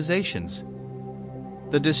organizations.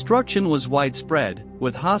 The destruction was widespread,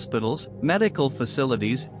 with hospitals, medical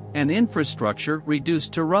facilities, and infrastructure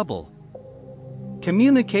reduced to rubble.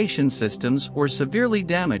 Communication systems were severely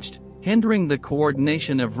damaged, hindering the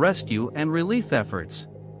coordination of rescue and relief efforts.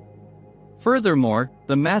 Furthermore,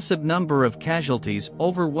 the massive number of casualties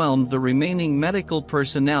overwhelmed the remaining medical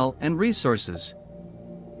personnel and resources.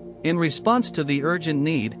 In response to the urgent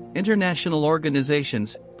need, international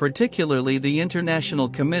organizations, particularly the International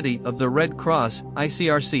Committee of the Red Cross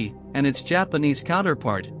 (ICRC) and its Japanese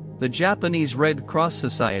counterpart, the Japanese Red Cross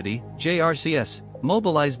Society (JRCS),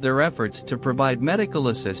 mobilized their efforts to provide medical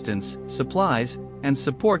assistance, supplies, and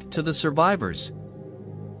support to the survivors.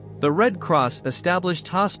 The Red Cross established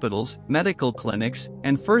hospitals, medical clinics,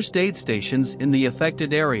 and first aid stations in the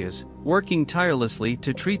affected areas, working tirelessly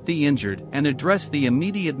to treat the injured and address the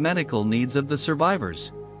immediate medical needs of the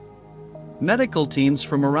survivors. Medical teams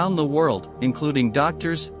from around the world, including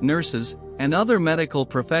doctors, nurses, and other medical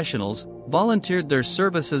professionals, volunteered their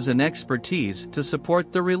services and expertise to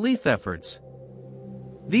support the relief efforts.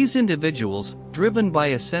 These individuals, driven by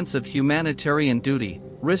a sense of humanitarian duty,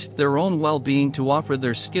 risked their own well-being to offer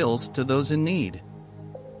their skills to those in need.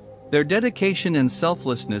 Their dedication and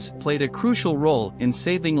selflessness played a crucial role in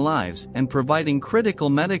saving lives and providing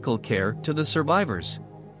critical medical care to the survivors.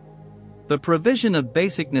 The provision of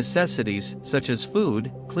basic necessities such as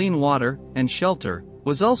food, clean water, and shelter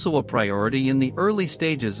was also a priority in the early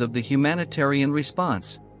stages of the humanitarian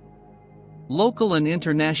response. Local and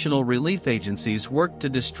international relief agencies worked to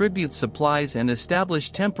distribute supplies and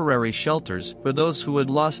establish temporary shelters for those who had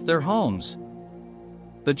lost their homes.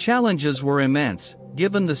 The challenges were immense,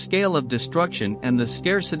 given the scale of destruction and the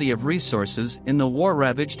scarcity of resources in the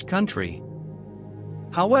war-ravaged country.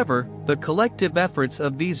 However, the collective efforts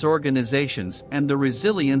of these organizations and the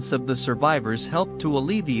resilience of the survivors helped to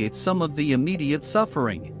alleviate some of the immediate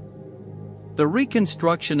suffering. The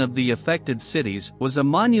reconstruction of the affected cities was a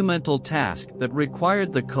monumental task that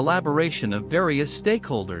required the collaboration of various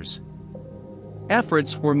stakeholders.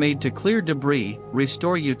 Efforts were made to clear debris,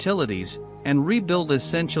 restore utilities, and rebuild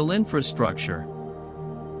essential infrastructure.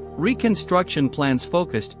 Reconstruction plans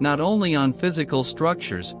focused not only on physical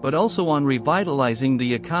structures but also on revitalizing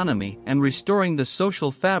the economy and restoring the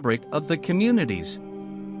social fabric of the communities.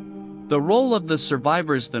 The role of the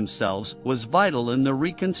survivors themselves was vital in the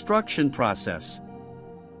reconstruction process.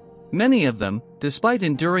 Many of them, despite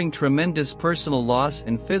enduring tremendous personal loss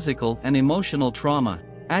and physical and emotional trauma,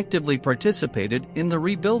 actively participated in the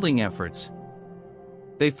rebuilding efforts.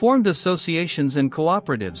 They formed associations and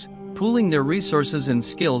cooperatives, pooling their resources and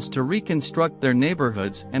skills to reconstruct their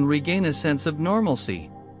neighborhoods and regain a sense of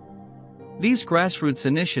normalcy. These grassroots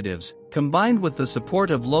initiatives, combined with the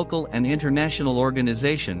support of local and international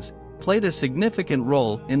organizations, played a significant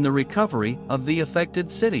role in the recovery of the affected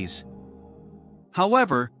cities.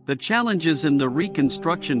 However, the challenges in the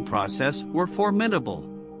reconstruction process were formidable.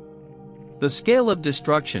 The scale of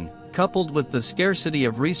destruction, coupled with the scarcity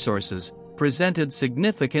of resources, presented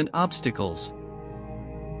significant obstacles.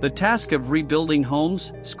 The task of rebuilding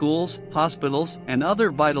homes, schools, hospitals, and other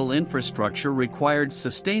vital infrastructure required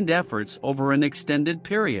sustained efforts over an extended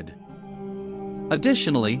period.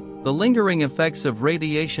 Additionally, the lingering effects of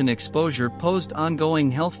radiation exposure posed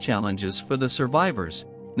ongoing health challenges for the survivors,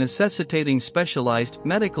 necessitating specialized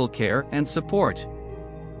medical care and support.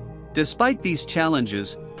 Despite these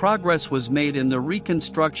challenges, progress was made in the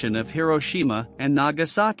reconstruction of Hiroshima and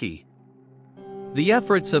Nagasaki. The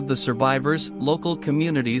efforts of the survivors, local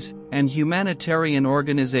communities, and humanitarian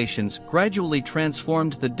organizations gradually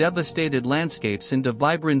transformed the devastated landscapes into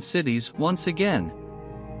vibrant cities once again.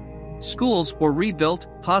 Schools were rebuilt,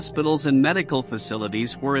 hospitals and medical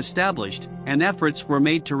facilities were established, and efforts were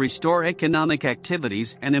made to restore economic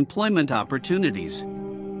activities and employment opportunities.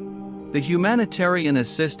 The humanitarian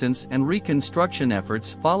assistance and reconstruction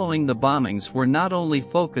efforts following the bombings were not only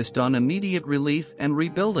focused on immediate relief and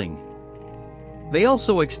rebuilding. They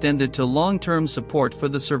also extended to long-term support for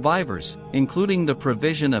the survivors, including the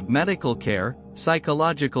provision of medical care,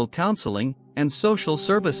 psychological counseling, and social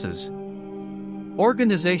services.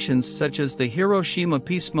 Organizations such as the Hiroshima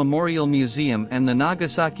Peace Memorial Museum and the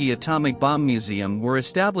Nagasaki Atomic Bomb Museum were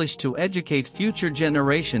established to educate future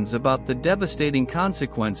generations about the devastating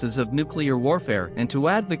consequences of nuclear warfare and to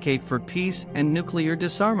advocate for peace and nuclear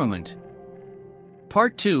disarmament.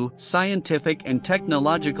 Part 2: Scientific and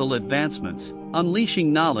Technological Advancements,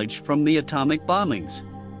 Unleashing Knowledge from the Atomic Bombings.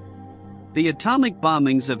 The atomic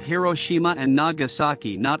bombings of Hiroshima and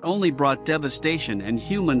Nagasaki not only brought devastation and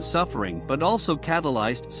human suffering but also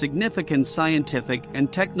catalyzed significant scientific and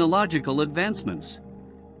technological advancements.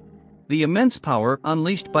 The immense power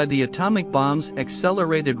unleashed by the atomic bombs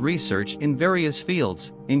accelerated research in various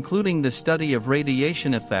fields, including the study of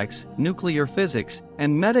radiation effects, nuclear physics,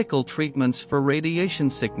 and medical treatments for radiation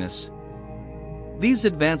sickness. These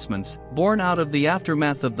advancements, born out of the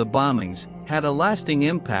aftermath of the bombings, had a lasting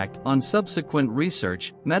impact on subsequent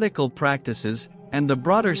research, medical practices, and the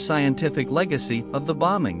broader scientific legacy of the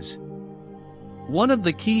bombings. One of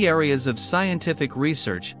the key areas of scientific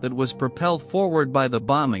research that was propelled forward by the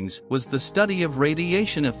bombings was the study of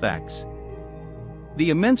radiation effects. The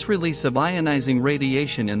immense release of ionizing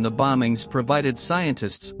radiation in the bombings provided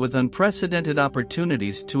scientists with unprecedented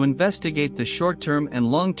opportunities to investigate the short-term and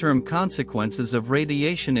long-term consequences of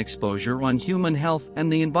radiation exposure on human health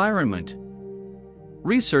and the environment.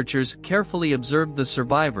 Researchers carefully observed the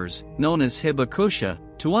survivors, known as hibakusha,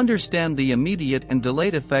 to understand the immediate and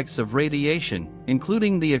delayed effects of radiation,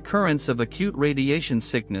 including the occurrence of acute radiation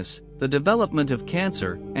sickness, the development of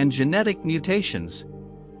cancer, and genetic mutations.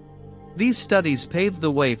 These studies paved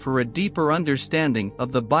the way for a deeper understanding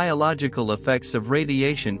of the biological effects of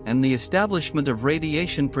radiation and the establishment of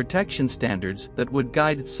radiation protection standards that would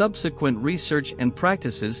guide subsequent research and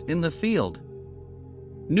practices in the field.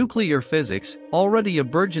 Nuclear physics, already a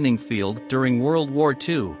burgeoning field during World War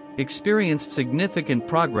II, experienced significant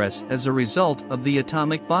progress as a result of the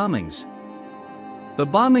atomic bombings. The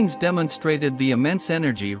bombings demonstrated the immense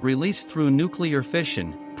energy released through nuclear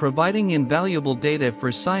fission, providing invaluable data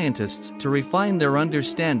for scientists to refine their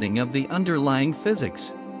understanding of the underlying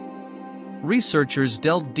physics. Researchers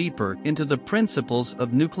delved deeper into the principles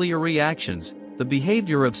of nuclear reactions, the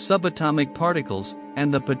behavior of subatomic particles,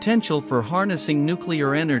 and the potential for harnessing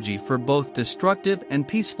nuclear energy for both destructive and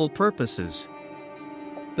peaceful purposes.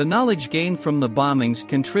 The knowledge gained from the bombings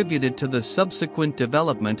contributed to the subsequent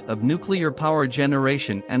development of nuclear power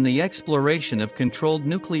generation and the exploration of controlled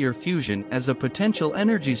nuclear fusion as a potential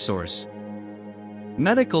energy source.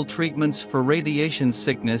 Medical treatments for radiation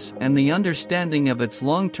sickness and the understanding of its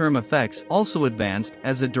long-term effects also advanced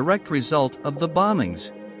as a direct result of the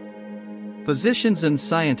bombings. Physicians and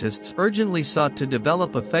scientists urgently sought to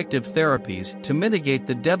develop effective therapies to mitigate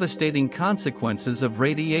the devastating consequences of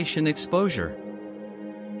radiation exposure.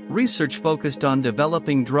 Research focused on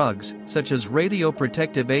developing drugs, such as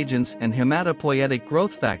radioprotective agents and hematopoietic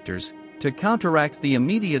growth factors, to counteract the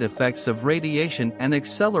immediate effects of radiation and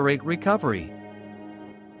accelerate recovery.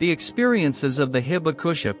 The experiences of the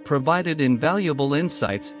hibakusha provided invaluable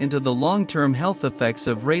insights into the long-term health effects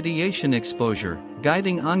of radiation exposure,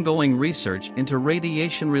 guiding ongoing research into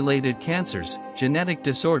radiation-related cancers, genetic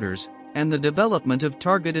disorders, and the development of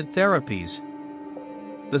targeted therapies.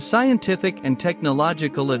 The scientific and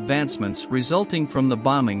technological advancements resulting from the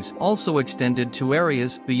bombings also extended to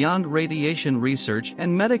areas beyond radiation research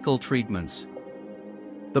and medical treatments.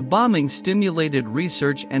 The bombing stimulated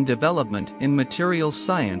research and development in materials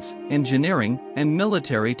science, engineering, and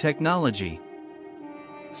military technology.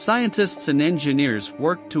 Scientists and engineers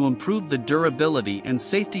worked to improve the durability and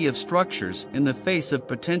safety of structures in the face of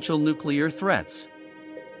potential nuclear threats.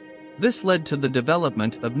 This led to the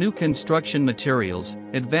development of new construction materials,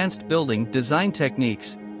 advanced building design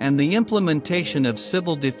techniques, and the implementation of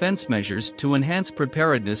civil defense measures to enhance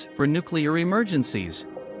preparedness for nuclear emergencies.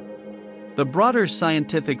 The broader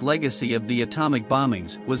scientific legacy of the atomic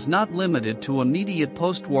bombings was not limited to immediate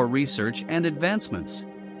post-war research and advancements.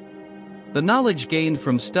 The knowledge gained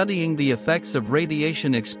from studying the effects of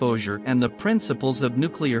radiation exposure and the principles of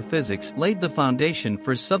nuclear physics laid the foundation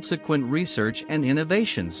for subsequent research and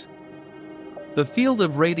innovations. The field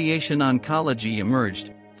of radiation oncology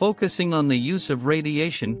emerged, focusing on the use of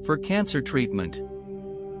radiation for cancer treatment.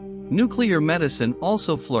 Nuclear medicine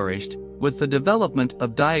also flourished, with the development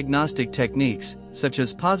of diagnostic techniques, such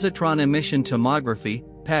as positron emission tomography,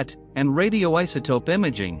 PET, and radioisotope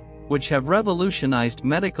imaging, which have revolutionized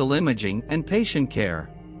medical imaging and patient care.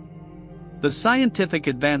 The scientific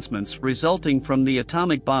advancements resulting from the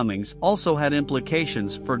atomic bombings also had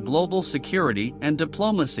implications for global security and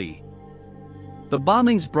diplomacy. The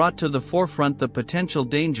bombings brought to the forefront the potential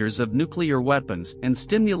dangers of nuclear weapons and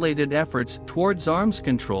stimulated efforts towards arms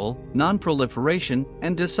control, non-proliferation,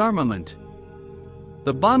 and disarmament.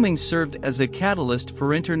 The bombings served as a catalyst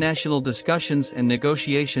for international discussions and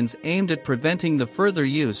negotiations aimed at preventing the further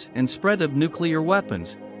use and spread of nuclear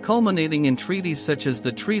weapons, culminating in treaties such as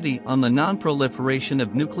the Treaty on the Non-Proliferation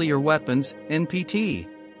of Nuclear Weapons, NPT.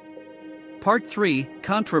 Part 3: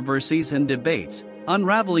 Controversies and Debates.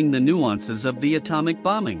 Unraveling the nuances of the atomic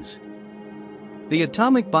bombings. The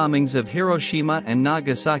atomic bombings of Hiroshima and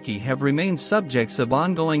Nagasaki have remained subjects of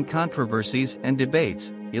ongoing controversies and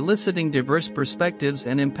debates, eliciting diverse perspectives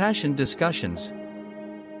and impassioned discussions.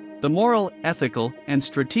 The moral, ethical, and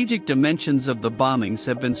strategic dimensions of the bombings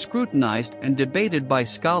have been scrutinized and debated by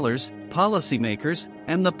scholars, policymakers,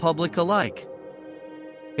 and the public alike.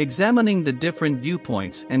 Examining the different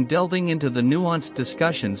viewpoints and delving into the nuanced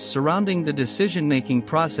discussions surrounding the decision-making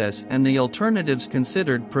process and the alternatives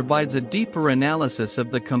considered provides a deeper analysis of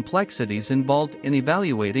the complexities involved in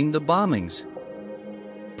evaluating the bombings.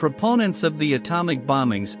 Proponents of the atomic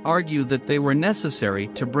bombings argue that they were necessary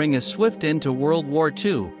to bring a swift end to World War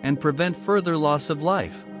II and prevent further loss of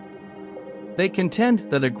life. They contend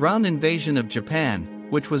that a ground invasion of Japan,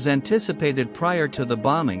 which was anticipated prior to the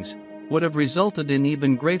bombings, would have resulted in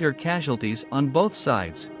even greater casualties on both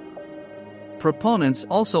sides. Proponents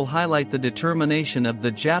also highlight the determination of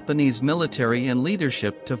the Japanese military and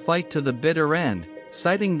leadership to fight to the bitter end,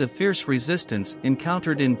 citing the fierce resistance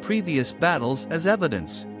encountered in previous battles as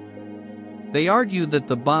evidence. They argue that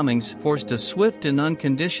the bombings forced a swift and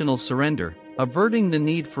unconditional surrender, averting the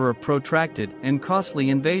need for a protracted and costly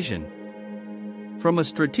invasion. From a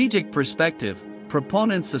strategic perspective,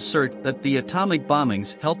 proponents assert that the atomic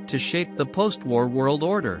bombings helped to shape the post-war world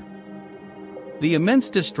order. The immense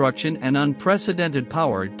destruction and unprecedented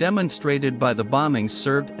power demonstrated by the bombings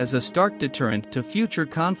served as a stark deterrent to future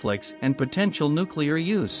conflicts and potential nuclear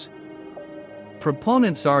use.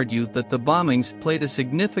 Proponents argue that the bombings played a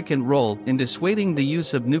significant role in dissuading the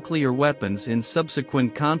use of nuclear weapons in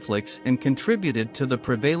subsequent conflicts and contributed to the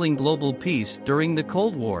prevailing global peace during the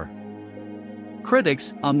Cold War.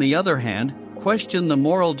 Critics, on the other hand, question the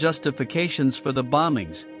moral justifications for the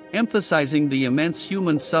bombings, emphasizing the immense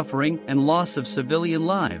human suffering and loss of civilian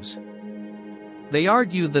lives. They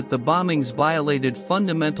argue that the bombings violated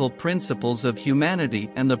fundamental principles of humanity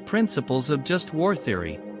and the principles of just war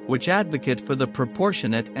theory, which advocate for the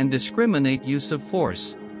proportionate and discriminate use of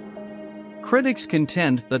force. Critics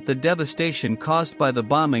contend that the devastation caused by the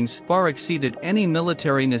bombings far exceeded any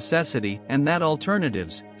military necessity and that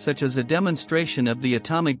alternatives, such as a demonstration of the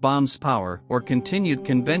atomic bomb's power or continued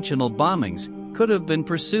conventional bombings, could have been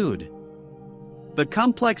pursued. The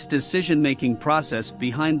complex decision-making process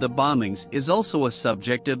behind the bombings is also a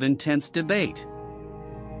subject of intense debate.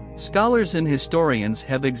 Scholars and historians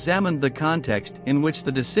have examined the context in which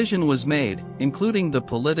the decision was made, including the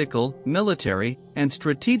political, military, and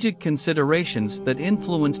strategic considerations that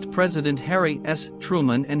influenced President Harry S.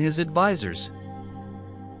 Truman and his advisors.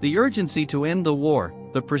 The urgency to end the war,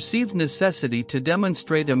 the perceived necessity to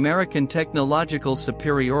demonstrate American technological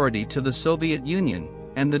superiority to the Soviet Union,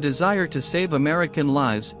 and the desire to save American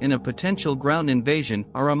lives in a potential ground invasion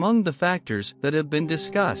are among the factors that have been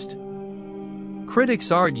discussed.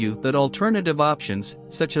 Critics argue that alternative options,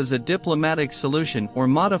 such as a diplomatic solution or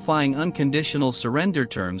modifying unconditional surrender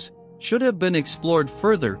terms, should have been explored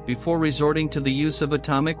further before resorting to the use of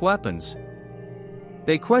atomic weapons.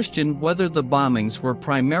 They question whether the bombings were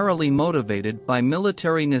primarily motivated by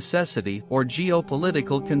military necessity or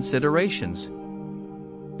geopolitical considerations.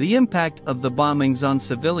 The impact of the bombings on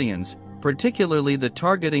civilians, particularly the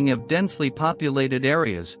targeting of densely populated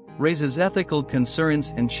areas, raises ethical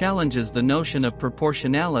concerns and challenges the notion of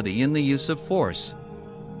proportionality in the use of force.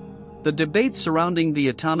 The debate surrounding the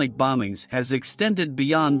atomic bombings has extended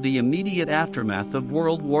beyond the immediate aftermath of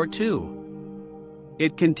World War II.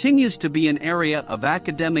 It continues to be an area of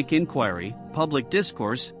academic inquiry, public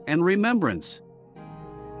discourse, and remembrance.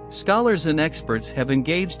 Scholars and experts have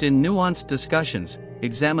engaged in nuanced discussions,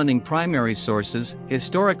 examining primary sources,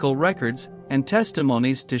 historical records, and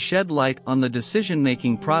testimonies to shed light on the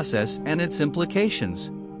decision-making process and its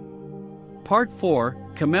implications. Part 4: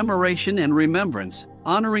 Commemoration and Remembrance,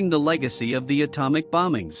 Honoring the Legacy of the Atomic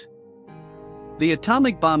Bombings. The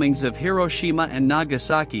atomic bombings of Hiroshima and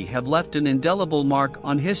Nagasaki have left an indelible mark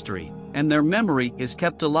on history, and their memory is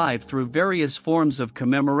kept alive through various forms of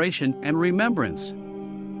commemoration and remembrance.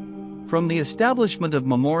 From the establishment of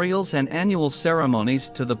memorials and annual ceremonies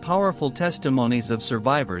to the powerful testimonies of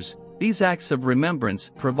survivors, these acts of remembrance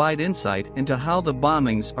provide insight into how the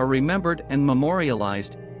bombings are remembered and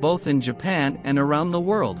memorialized, both in Japan and around the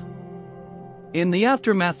world. In the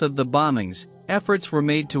aftermath of the bombings, efforts were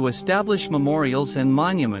made to establish memorials and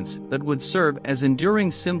monuments that would serve as enduring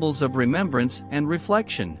symbols of remembrance and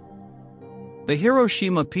reflection. The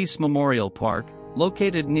Hiroshima Peace Memorial Park,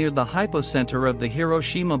 located near the hypocenter of the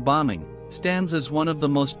Hiroshima bombing, stands as one of the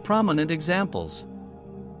most prominent examples.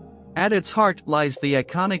 At its heart lies the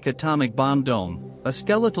iconic atomic bomb dome, a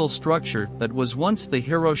skeletal structure that was once the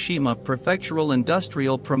Hiroshima Prefectural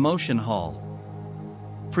Industrial Promotion Hall.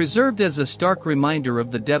 Preserved as a stark reminder of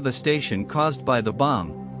the devastation caused by the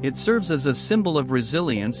bomb, it serves as a symbol of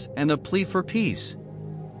resilience and a plea for peace.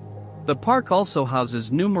 The park also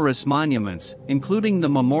houses numerous monuments, including the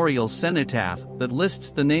memorial cenotaph that lists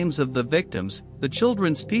the names of the victims, the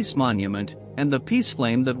Children's Peace Monument, and the peace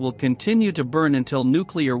flame that will continue to burn until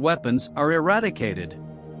nuclear weapons are eradicated.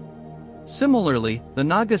 Similarly, the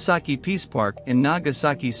Nagasaki Peace Park in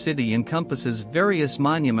Nagasaki City encompasses various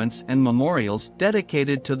monuments and memorials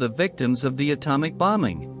dedicated to the victims of the atomic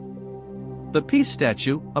bombing. The Peace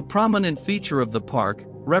Statue, a prominent feature of the park,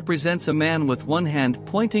 represents a man with one hand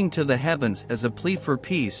pointing to the heavens as a plea for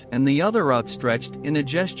peace and the other outstretched in a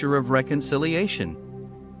gesture of reconciliation.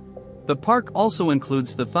 The park also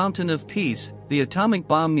includes the Fountain of Peace, the Atomic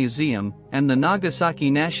Bomb Museum, and the Nagasaki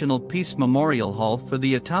National Peace Memorial Hall for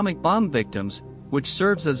the atomic bomb victims, which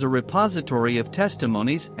serves as a repository of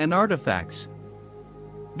testimonies and artifacts.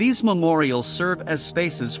 These memorials serve as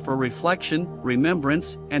spaces for reflection,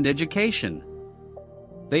 remembrance, and education.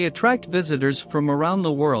 They attract visitors from around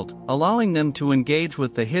the world, allowing them to engage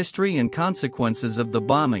with the history and consequences of the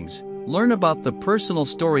bombings, learn about the personal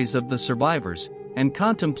stories of the survivors, and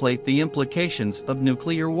contemplate the implications of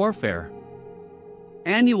nuclear warfare.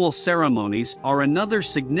 Annual ceremonies are another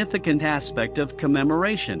significant aspect of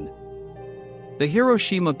commemoration. The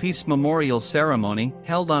Hiroshima Peace Memorial Ceremony,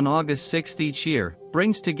 held on August 6 each year,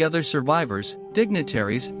 brings together survivors,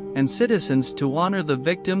 dignitaries, and citizens to honor the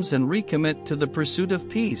victims and recommit to the pursuit of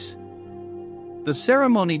peace. The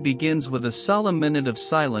ceremony begins with a solemn minute of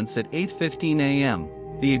silence at 8:15 a.m.,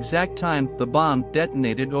 the exact time the bomb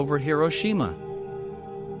detonated over Hiroshima.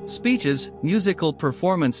 Speeches, musical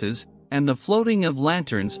performances, and the floating of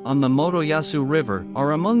lanterns on the Motoyasu River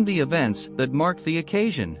are among the events that mark the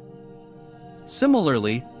occasion.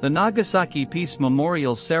 Similarly, the Nagasaki Peace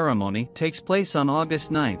Memorial Ceremony takes place on August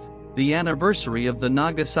 9, the anniversary of the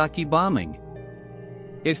Nagasaki bombing.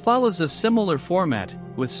 It follows a similar format,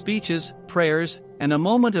 with speeches, prayers, and a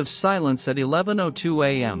moment of silence at 11:02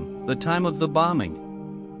 a.m., the time of the bombing.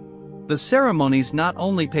 The ceremonies not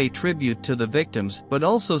only pay tribute to the victims but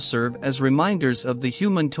also serve as reminders of the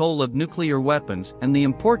human toll of nuclear weapons and the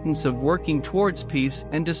importance of working towards peace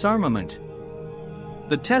and disarmament.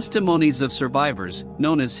 The testimonies of survivors,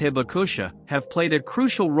 known as hibakusha, have played a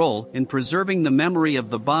crucial role in preserving the memory of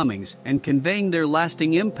the bombings and conveying their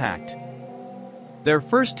lasting impact. Their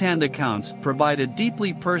first-hand accounts provide a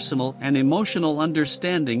deeply personal and emotional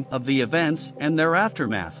understanding of the events and their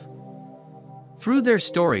aftermath. Through their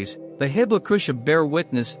stories, the hibakusha bear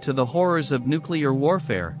witness to the horrors of nuclear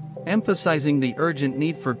warfare, emphasizing the urgent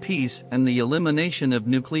need for peace and the elimination of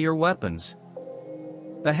nuclear weapons.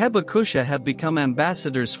 The hibakusha have become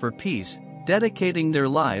ambassadors for peace, dedicating their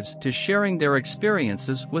lives to sharing their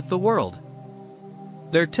experiences with the world.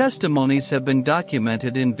 Their testimonies have been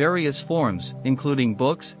documented in various forms, including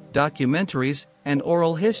books, documentaries, and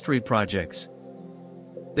oral history projects.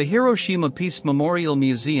 The Hiroshima Peace Memorial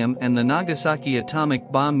Museum and the Nagasaki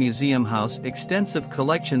Atomic Bomb Museum house extensive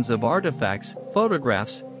collections of artifacts,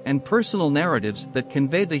 photographs, and personal narratives that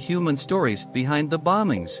convey the human stories behind the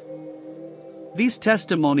bombings. These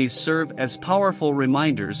testimonies serve as powerful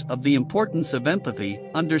reminders of the importance of empathy,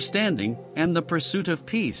 understanding, and the pursuit of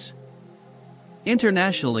peace.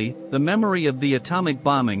 Internationally, the memory of the atomic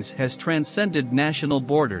bombings has transcended national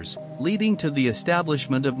borders, leading to the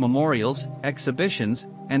establishment of memorials, exhibitions,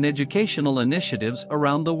 and educational initiatives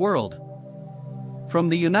around the world. From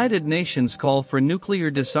the United Nations call for nuclear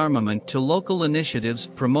disarmament to local initiatives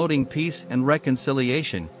promoting peace and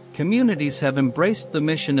reconciliation, communities have embraced the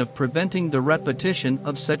mission of preventing the repetition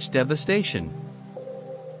of such devastation.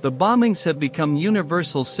 The bombings have become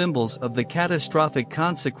universal symbols of the catastrophic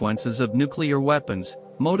consequences of nuclear weapons,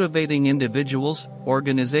 motivating individuals,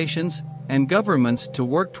 organizations, and governments to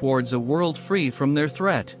work towards a world free from their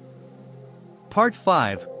threat. Part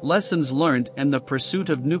 5: Lessons Learned and the Pursuit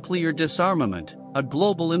of Nuclear Disarmament, a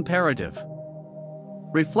Global Imperative.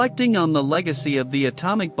 Reflecting on the legacy of the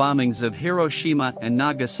atomic bombings of Hiroshima and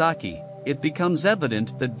Nagasaki, it becomes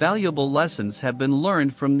evident that valuable lessons have been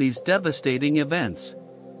learned from these devastating events.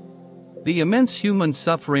 The immense human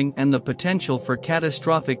suffering and the potential for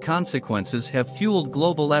catastrophic consequences have fueled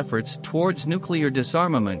global efforts towards nuclear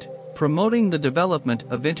disarmament, promoting the development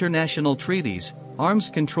of international treaties,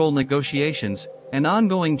 arms control negotiations, and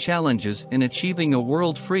ongoing challenges in achieving a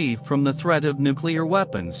world free from the threat of nuclear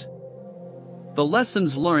weapons. The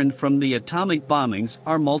lessons learned from the atomic bombings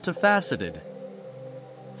are multifaceted.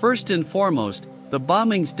 First and foremost, the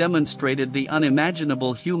bombings demonstrated the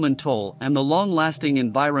unimaginable human toll and the long-lasting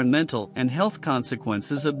environmental and health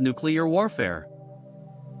consequences of nuclear warfare.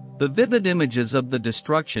 The vivid images of the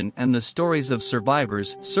destruction and the stories of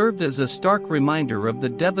survivors served as a stark reminder of the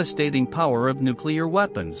devastating power of nuclear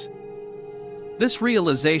weapons. This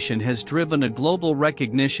realization has driven a global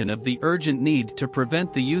recognition of the urgent need to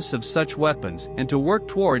prevent the use of such weapons and to work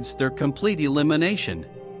towards their complete elimination.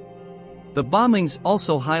 The bombings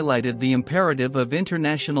also highlighted the imperative of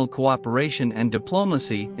international cooperation and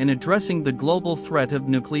diplomacy in addressing the global threat of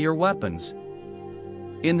nuclear weapons.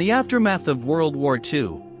 In the aftermath of World War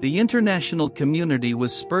II, the international community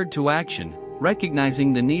was spurred to action,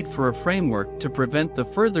 recognizing the need for a framework to prevent the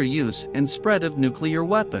further use and spread of nuclear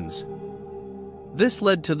weapons. This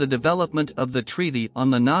led to the development of the Treaty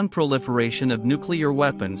on the Non-Proliferation of Nuclear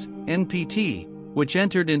Weapons, NPT, which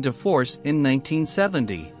entered into force in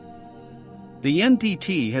 1970. The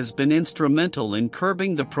NPT has been instrumental in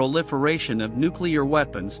curbing the proliferation of nuclear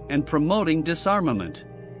weapons and promoting disarmament.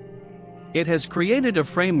 It has created a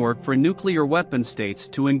framework for nuclear weapon states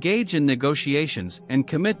to engage in negotiations and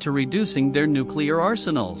commit to reducing their nuclear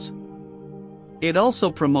arsenals. It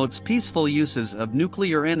also promotes peaceful uses of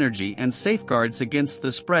nuclear energy and safeguards against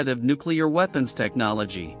the spread of nuclear weapons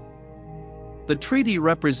technology. The treaty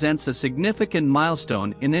represents a significant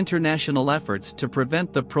milestone in international efforts to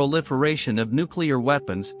prevent the proliferation of nuclear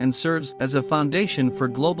weapons and serves as a foundation for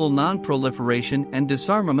global non-proliferation and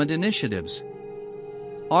disarmament initiatives.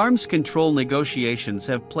 Arms control negotiations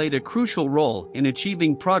have played a crucial role in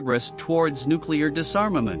achieving progress towards nuclear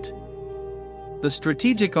disarmament. The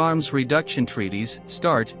Strategic Arms Reduction Treaties,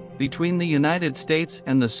 START, between the United States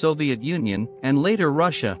and the Soviet Union, and later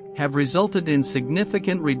Russia, have resulted in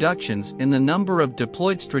significant reductions in the number of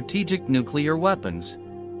deployed strategic nuclear weapons.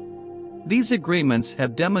 These agreements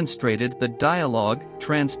have demonstrated that dialogue,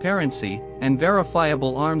 transparency, and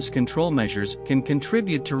verifiable arms control measures can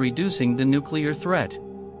contribute to reducing the nuclear threat.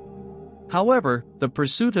 However, the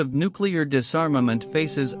pursuit of nuclear disarmament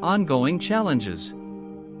faces ongoing challenges.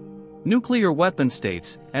 Nuclear weapon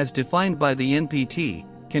states, as defined by the NPT,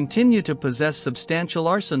 continue to possess substantial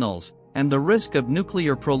arsenals, and the risk of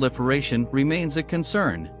nuclear proliferation remains a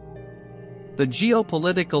concern. The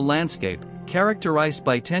geopolitical landscape, characterized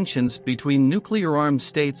by tensions between nuclear-armed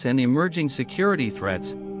states and emerging security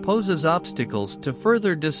threats, poses obstacles to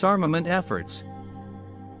further disarmament efforts.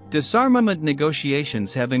 Disarmament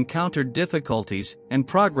negotiations have encountered difficulties, and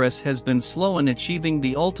progress has been slow in achieving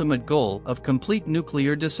the ultimate goal of complete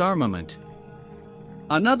nuclear disarmament.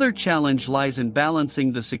 Another challenge lies in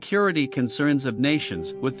balancing the security concerns of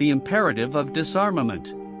nations with the imperative of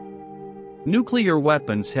disarmament. Nuclear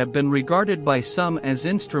weapons have been regarded by some as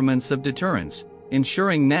instruments of deterrence,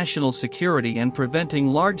 ensuring national security and preventing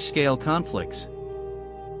large-scale conflicts.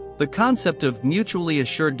 The concept of mutually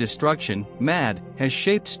assured destruction, MAD, has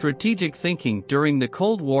shaped strategic thinking during the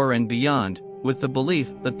Cold War and beyond, with the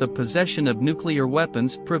belief that the possession of nuclear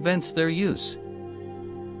weapons prevents their use.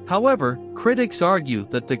 However, critics argue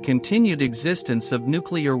that the continued existence of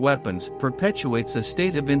nuclear weapons perpetuates a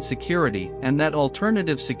state of insecurity and that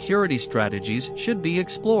alternative security strategies should be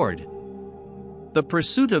explored. The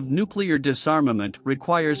pursuit of nuclear disarmament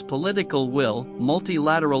requires political will,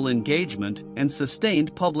 multilateral engagement, and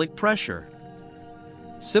sustained public pressure.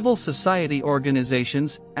 Civil society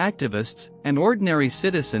organizations, activists, and ordinary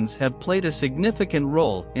citizens have played a significant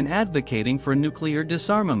role in advocating for nuclear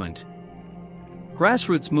disarmament.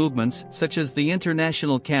 Grassroots movements such as the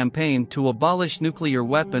International Campaign to Abolish Nuclear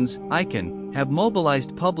Weapons, ICAN, have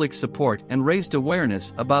mobilized public support and raised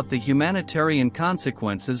awareness about the humanitarian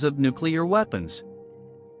consequences of nuclear weapons.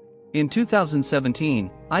 In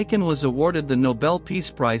 2017, ICAN was awarded the Nobel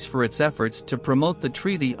Peace Prize for its efforts to promote the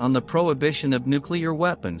Treaty on the Prohibition of Nuclear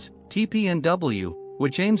Weapons, TPNW,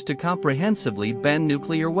 which aims to comprehensively ban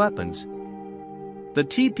nuclear weapons. The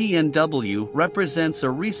TPNW represents a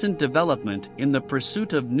recent development in the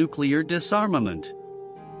pursuit of nuclear disarmament.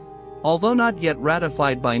 Although not yet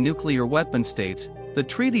ratified by nuclear weapon states, the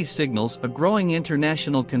treaty signals a growing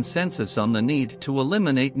international consensus on the need to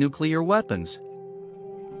eliminate nuclear weapons.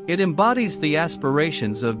 It embodies the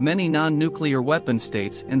aspirations of many non-nuclear weapon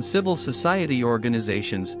states and civil society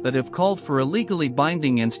organizations that have called for a legally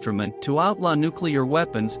binding instrument to outlaw nuclear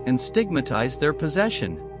weapons and stigmatize their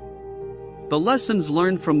possession. The lessons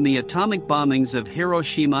learned from the atomic bombings of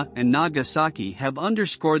Hiroshima and Nagasaki have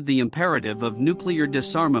underscored the imperative of nuclear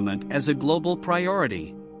disarmament as a global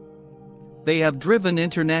priority. They have driven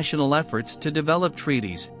international efforts to develop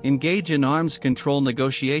treaties, engage in arms control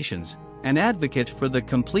negotiations, and advocate for the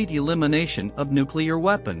complete elimination of nuclear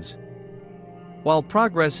weapons. While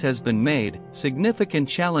progress has been made, significant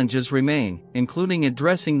challenges remain, including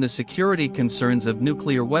addressing the security concerns of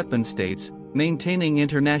nuclear weapon states, maintaining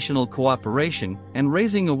international cooperation, and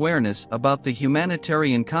raising awareness about the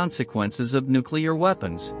humanitarian consequences of nuclear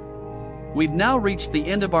weapons. We've now reached the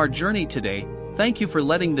end of our journey today. Thank you for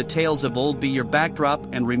letting the tales of old be your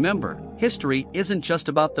backdrop, and remember, history isn't just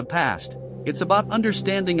about the past, it's about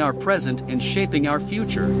understanding our present and shaping our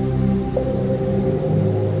future.